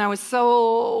 and I was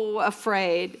so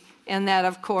afraid. And that,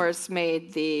 of course,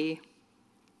 made the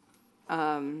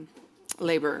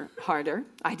labor harder.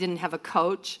 I didn't have a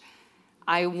coach.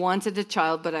 I wanted a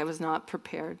child, but I was not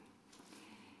prepared.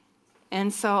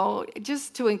 And so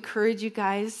just to encourage you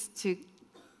guys to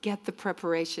get the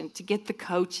preparation, to get the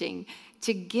coaching,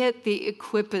 to get the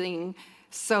equipping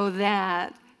so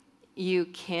that you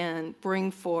can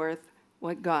bring forth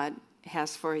what God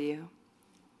has for you.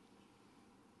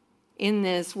 In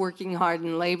this working hard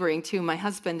and laboring too, my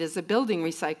husband is a building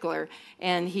recycler,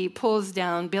 and he pulls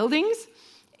down buildings,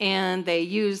 and they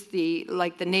use the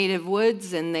native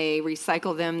woods, and they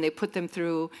recycle them. They put them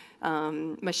through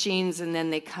machines, and then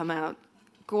they come out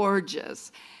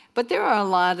gorgeous. But there are a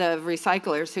lot of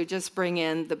recyclers who just bring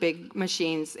in the big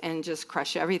machines and just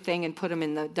crush everything and put them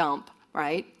in the dump,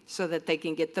 right? So that they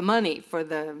can get the money for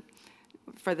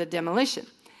for the demolition.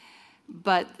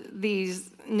 But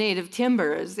these native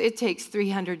timbers, it takes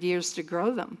 300 years to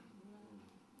grow them.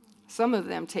 Some of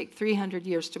them take 300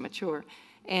 years to mature,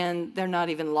 and they're not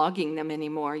even logging them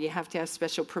anymore. You have to have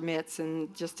special permits,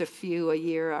 and just a few a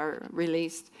year are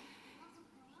released.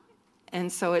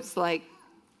 And so it's like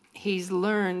he's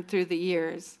learned through the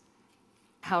years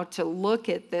how to look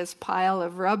at this pile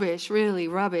of rubbish, really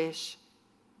rubbish,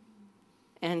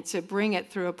 and to bring it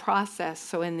through a process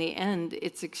so in the end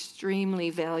it's extremely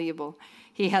valuable.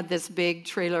 He had this big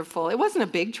trailer full. It wasn't a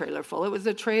big trailer full. It was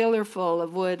a trailer full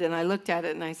of wood, and I looked at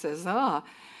it and I says,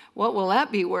 what will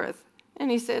that be worth? And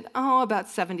he said, about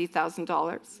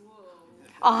 $70,000.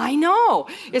 I know.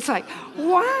 It's like,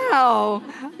 wow.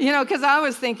 Because I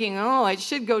was thinking, it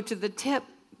should go to the tip.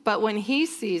 But when he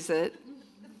sees it,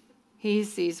 he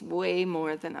sees way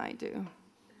more than I do.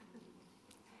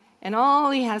 And all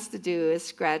he has to do is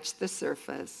scratch the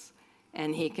surface,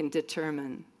 and he can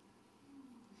determine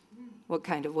what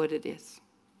kind of wood it is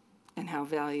and how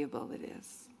valuable it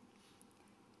is.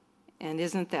 And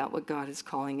isn't that what God is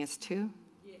calling us to?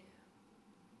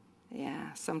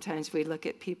 Yeah, sometimes we look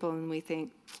at people and we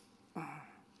think, oh.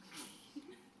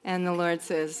 And the Lord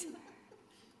says,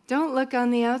 don't look on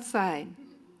the outside,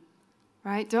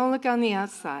 right? Don't look on the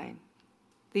outside.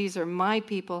 These are my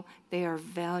people. They are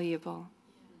valuable.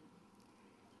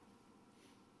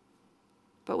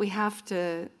 But we have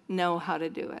to know how to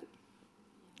do it.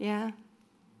 Yeah?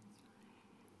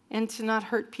 And to not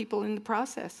hurt people in the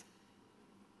process.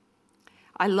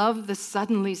 I love the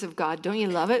suddenlies of God. Don't you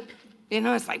love it?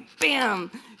 It's like,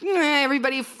 bam,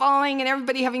 everybody falling and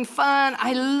everybody having fun.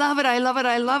 I love it, I love it,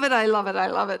 I love it, I love it, I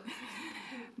love it.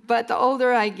 But the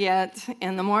older I get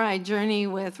and the more I journey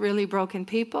with really broken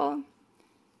people,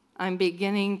 I'm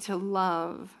beginning to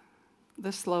love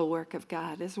the slow work of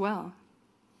God as well.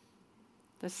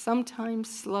 The sometimes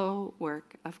slow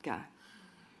work of God.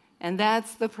 And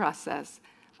that's the process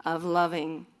of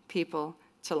loving people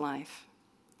to life.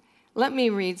 Let me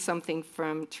read something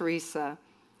from Teresa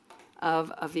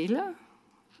of Avila.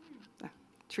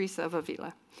 Teresa of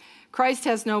Avila. Christ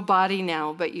has no body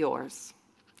now but yours.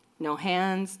 No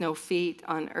hands, no feet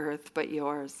on earth but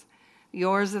yours.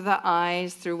 Yours are the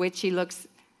eyes through which he looks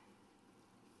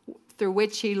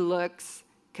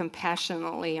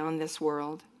compassionately on this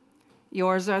world.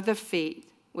 Yours are the feet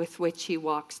with which he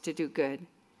walks to do good.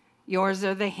 Yours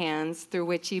are the hands through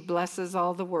which he blesses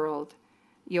all the world.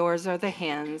 Yours are the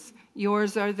hands,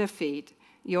 yours are the feet,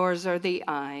 yours are the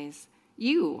eyes.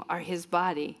 You are his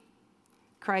body.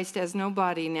 Christ has no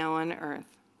body now on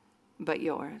earth but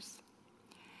yours.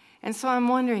 And so I'm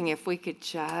wondering if we could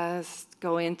just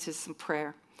go into some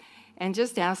prayer and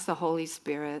just ask the Holy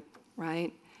Spirit,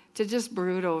 right, to just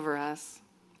brood over us,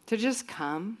 to just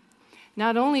come,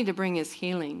 not only to bring us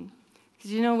healing,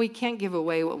 because we can't give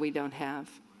away what we don't have.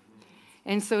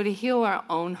 And so to heal our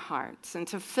own hearts and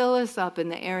to fill us up in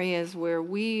the areas where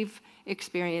we've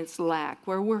experienced lack,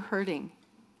 where we're hurting.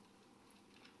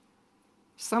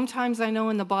 Sometimes I know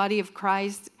in the body of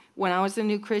Christ, when I was a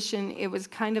new Christian, it was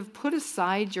kind of put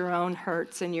aside your own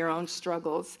hurts and your own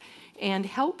struggles and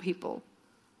help people.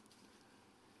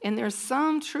 And there's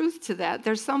some truth to that.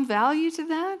 There's some value to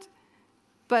that.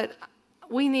 But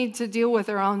we need to deal with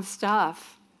our own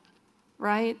stuff,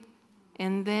 right?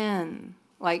 And then,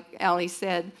 like Ali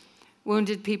said,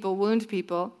 wounded people wound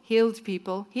people, healed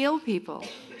people heal people.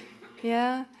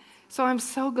 Yeah? So I'm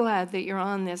so glad that you're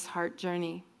on this heart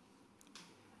journey.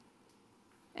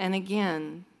 And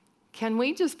again, can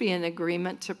we just be in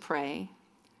agreement to pray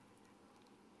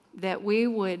that we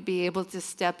would be able to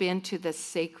step into the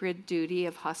sacred duty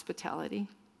of hospitality?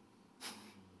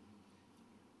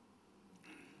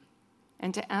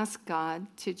 And to ask God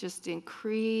to just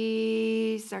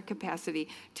increase our capacity,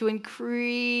 to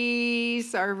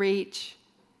increase our reach,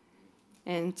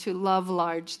 and to love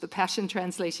large. The Passion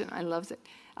Translation, I love it.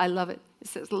 I love it. It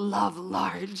says, love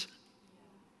large.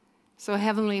 So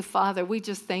Heavenly Father, we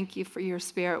just thank you for your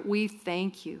Spirit. We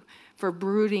thank you for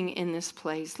brooding in this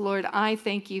place. Lord, I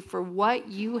thank you for what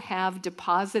you have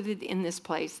deposited in this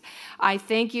place. I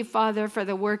thank you, Father, for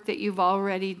the work that you've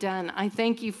already done. I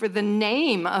thank you for the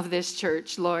name of this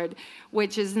church, Lord,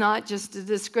 which is not just a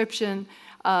description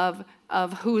of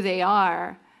who they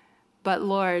are, but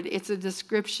Lord, it's a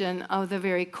description of the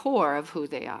very core of who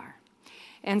they are.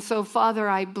 And so, Father,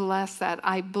 I bless that.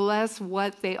 I bless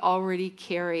what they already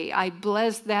carry. I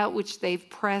bless that which they've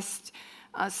pressed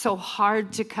so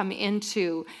hard to come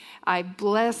into. I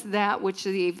bless that which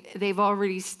they've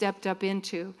already stepped up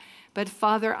into. But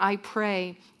Father, I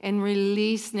pray and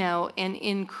release now and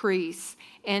increase,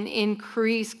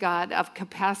 God, of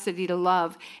capacity to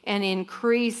love, and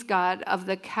increase, God, of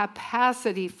the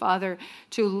capacity, Father,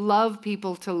 to love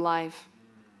people to life.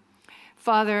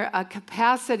 Father, a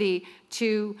capacity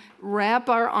to wrap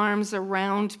our arms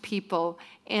around people,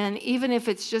 and even if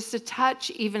it's just a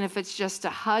touch, even if it's just a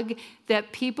hug,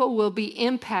 that people will be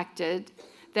impacted,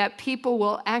 that people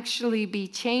will actually be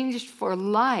changed for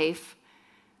life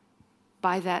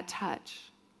by that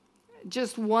touch.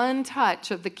 Just one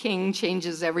touch of the King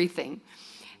changes everything.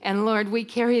 And Lord, we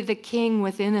carry the King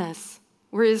within us.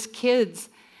 We're his kids.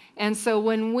 And so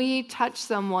when we touch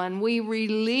someone, we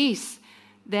release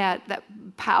that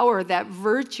power, that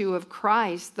virtue of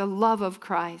Christ, the love of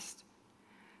Christ.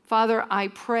 Father, I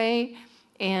pray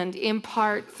and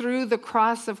impart through the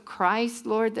cross of Christ,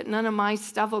 Lord, that none of my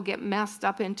stuff will get messed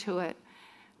up into it.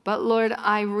 But Lord,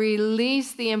 I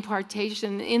release the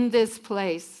impartation in this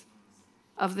place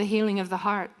of the healing of the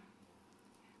heart.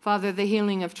 Father, the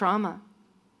healing of trauma,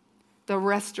 the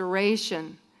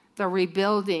restoration, the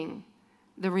rebuilding,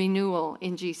 the renewal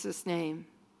in Jesus' name,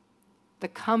 the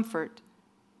comfort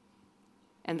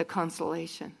and the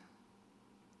consolation.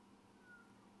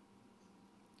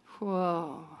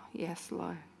 Whoa, yes,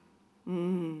 Lord.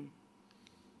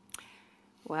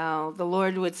 Wow, the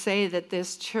Lord would say that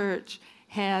this church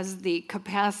has the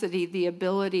capacity, the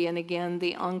ability, and again,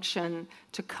 the unction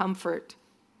to comfort.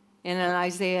 And in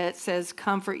Isaiah it says,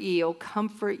 comfort ye, O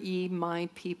comfort ye my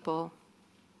people.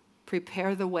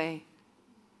 Prepare the way.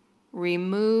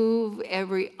 Remove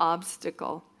every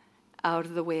obstacle out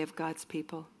of the way of God's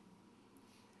people.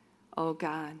 Oh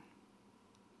God.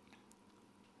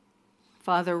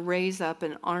 Father, raise up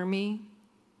an army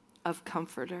of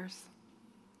comforters.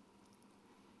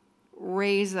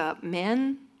 Raise up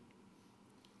men,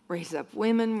 raise up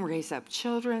women, raise up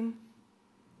children.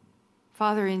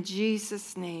 Father, in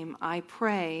Jesus' name, I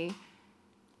pray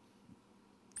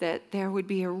that there would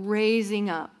be a raising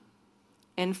up.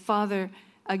 And Father,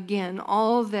 again,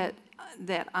 all that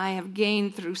I have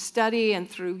gained through study and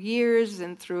through years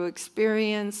and through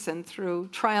experience and through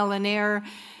trial and error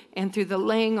and through the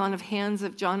laying on of hands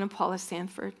of John and Paula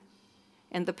Sanford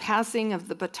and the passing of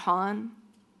the baton.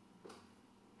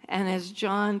 And as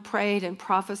John prayed and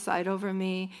prophesied over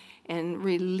me and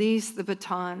released the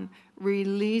baton,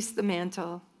 released the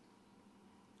mantle,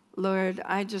 Lord,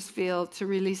 I just feel to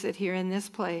release it here in this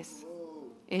place,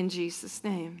 in Jesus'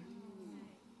 name,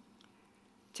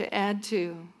 to add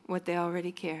to what they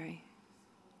already carry.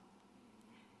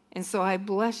 And so I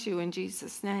bless you in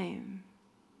Jesus' name.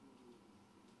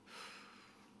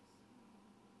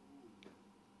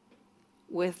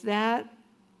 With that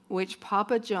which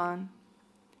Papa John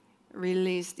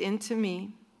released into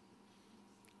me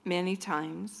many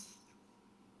times,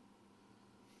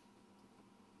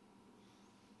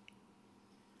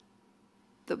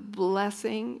 the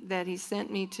blessing that he sent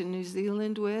me to New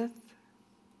Zealand with,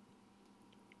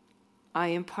 I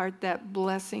impart that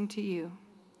blessing to you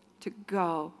to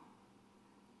go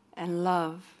and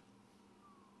love.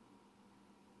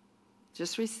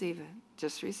 Just receive it.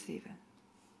 Just receive it.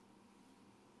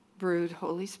 Brood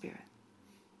Holy Spirit,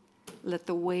 let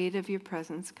the weight of your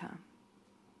presence come.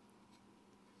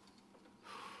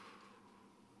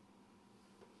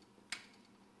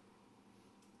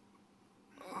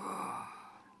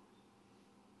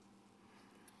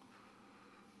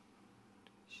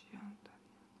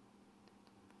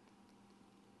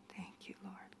 Thank you,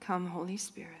 Lord. Come, Holy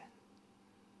Spirit.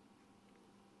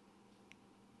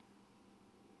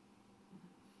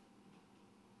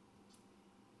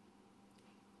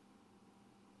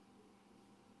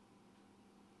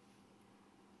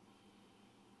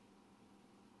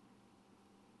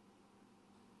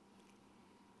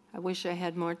 I wish I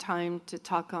had more time to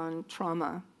talk on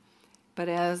trauma, but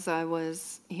as I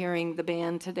was hearing the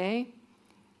band today,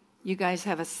 you guys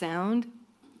have a sound,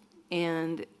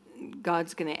 and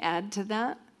God's going to add to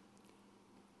that.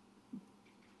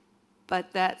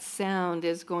 But that sound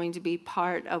is going to be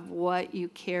part of what you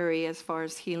carry as far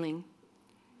as healing.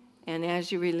 And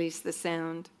as you release the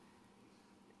sound,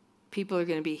 people are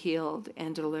going to be healed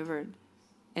and delivered.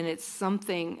 And it's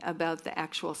something about the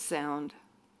actual sound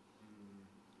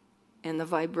and the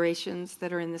vibrations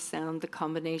that are in the sound, the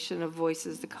combination of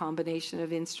voices, the combination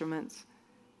of instruments.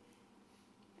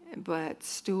 But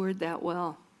steward that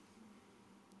well.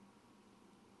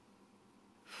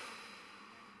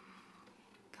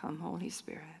 Come, Holy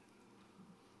Spirit.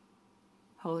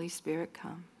 Holy Spirit,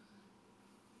 come.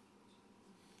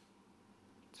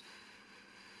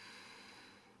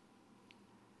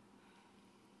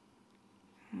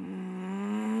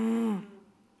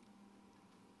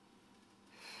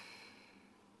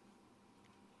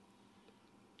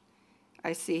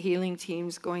 I see healing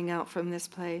teams going out from this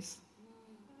place.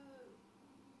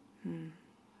 Yeah.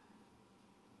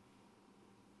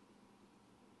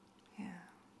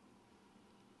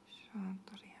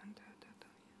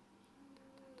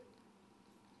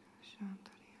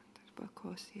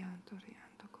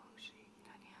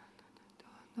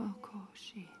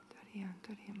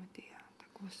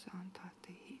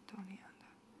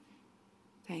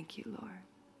 Thank you, Lord.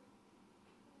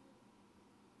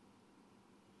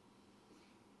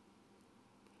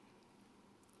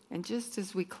 And just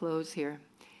as we close here,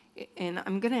 and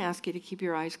I'm going to ask you to keep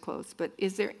your eyes closed, but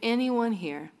is there anyone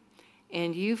here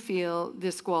and you feel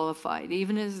disqualified?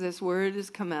 Even as this word has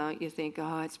come out, you think,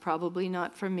 oh, it's probably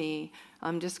not for me.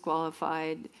 I'm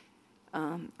disqualified.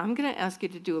 I'm going to ask you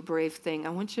to do a brave thing.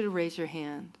 I want you to raise your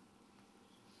hand.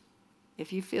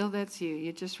 If you feel that's you,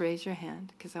 you just raise your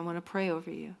hand because I want to pray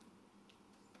over you.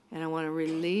 And I want to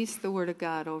release the word of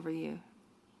God over you.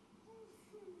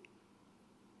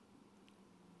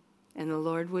 And the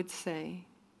Lord would say,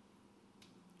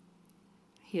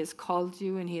 He has called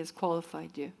you and He has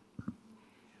qualified you.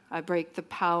 I break the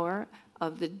power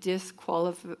of the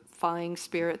disqualifying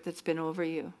spirit that's been over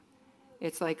you.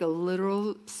 It's like a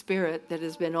literal spirit that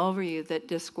has been over you that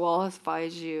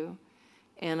disqualifies you.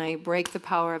 And I break the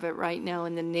power of it right now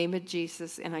in the name of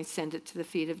Jesus, and I send it to the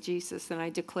feet of Jesus. And I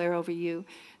declare over you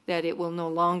that it will no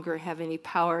longer have any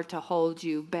power to hold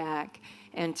you back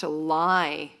and to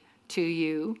lie to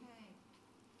you.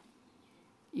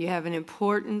 You have an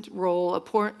important role,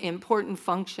 important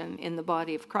function in the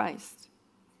body of Christ.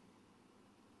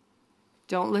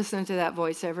 Don't listen to that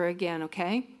voice ever again,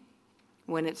 okay?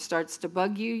 When it starts to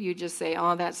bug you, you just say,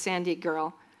 oh, that Sandy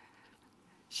girl.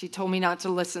 She told me not to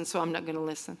listen, so I'm not going to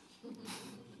listen.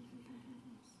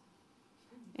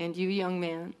 And you, young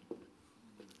man,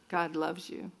 God loves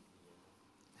you.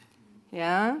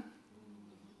 Yeah?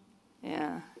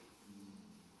 Yeah.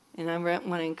 And I want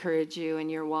to encourage you in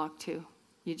your walk, too.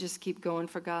 You just keep going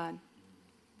for God.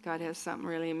 God has something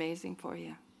really amazing for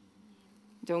you.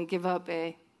 Don't give up,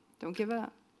 eh? Don't give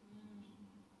up.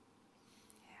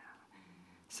 Yeah.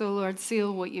 So, Lord,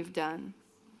 seal what you've done.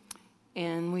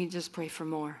 And we just pray for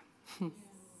more.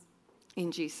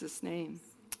 In Jesus' name.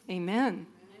 Amen.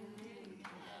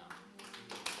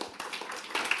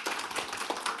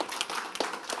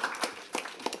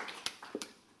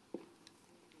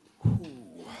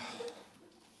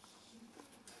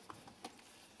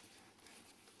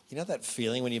 You know that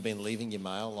feeling when you've been leaving your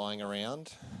mail lying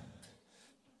around?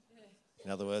 In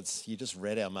other words, you just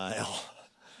read our mail.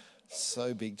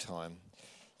 So big time.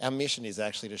 Our mission is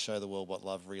actually to show the world what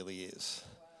love really is.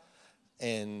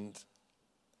 And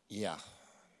yeah,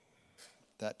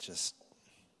 that just,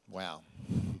 wow.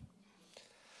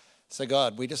 So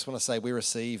God, we just want to say we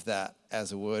receive that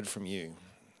as a word from you.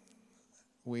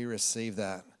 We receive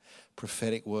that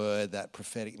prophetic word, that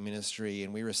prophetic ministry,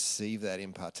 and we receive that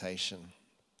impartation.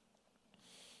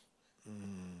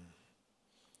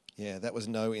 Yeah, that was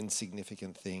no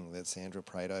insignificant thing that Sandra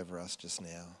prayed over us just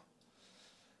now.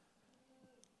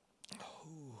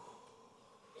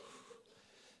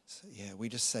 So, yeah, we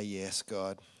just say yes,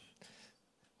 God.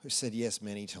 We've said yes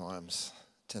many times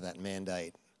to that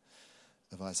mandate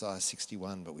of Isaiah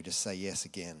 61, but we just say yes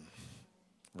again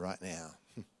right now.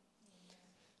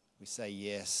 We say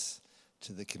yes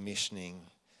to the commissioning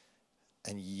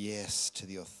and yes to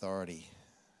the authority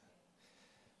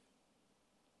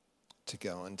to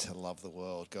go and to love the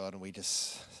world, God, and we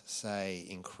just say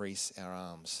increase our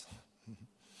arms.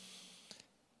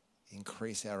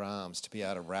 Increase our arms to be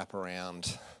able to wrap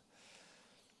around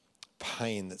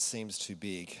pain that seems too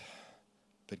big,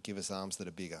 but give us arms that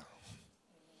are bigger.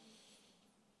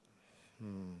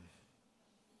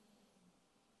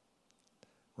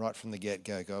 Right from the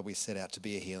get-go, God, we set out to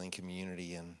be a healing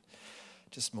community, and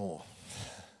just more.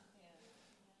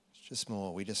 Just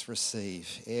more. We just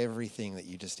receive everything that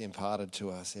you just imparted to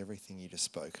us, everything you just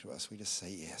spoke to us. We just say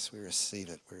yes. We receive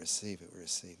it. We receive it. We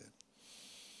receive it.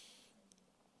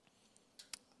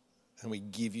 And we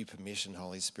give you permission,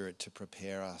 Holy Spirit, to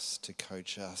prepare us, to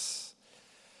coach us,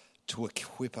 to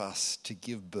equip us, to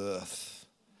give birth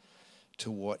to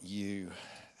what you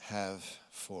have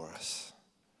for us.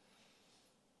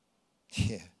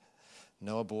 Yeah.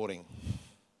 No aborting.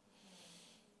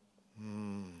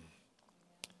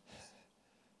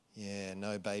 Yeah,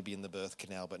 no baby in the birth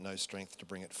canal, but no strength to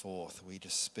bring it forth. We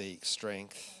just speak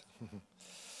strength.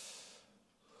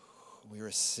 We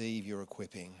receive your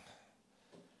equipping.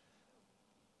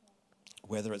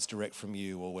 Whether it's direct from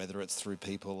you or whether it's through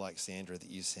people like Sandra that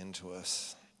you send to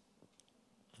us.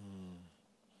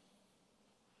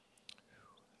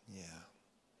 Yeah.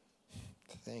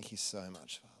 Thank you so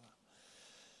much, Father.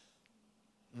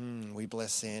 We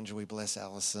bless Sandra, we bless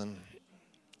Alison.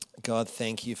 God,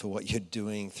 thank you for what you're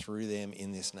doing through them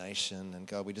in this nation. And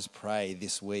God, we just pray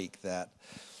this week that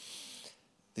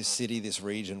this city, this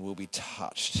region will be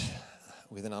touched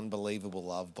with an unbelievable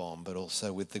love bomb, but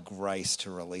also with the grace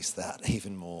to release that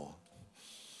even more.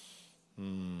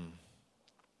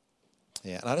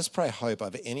 Yeah, and I just pray hope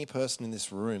over any person in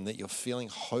this room that you're feeling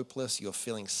hopeless, you're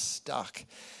feeling stuck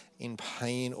in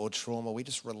pain or trauma. We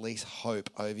just release hope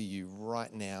over you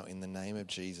right now in the name of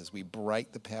Jesus. We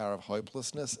break the power of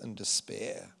hopelessness and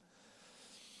despair.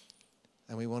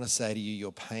 And we want to say to you,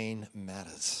 your pain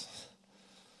matters.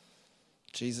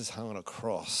 Jesus hung on a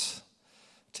cross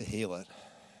to heal it.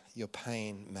 Your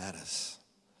pain matters.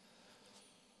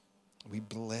 We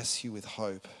bless you with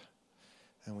hope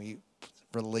and we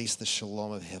release the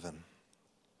shalom of heaven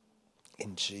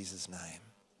in Jesus' name.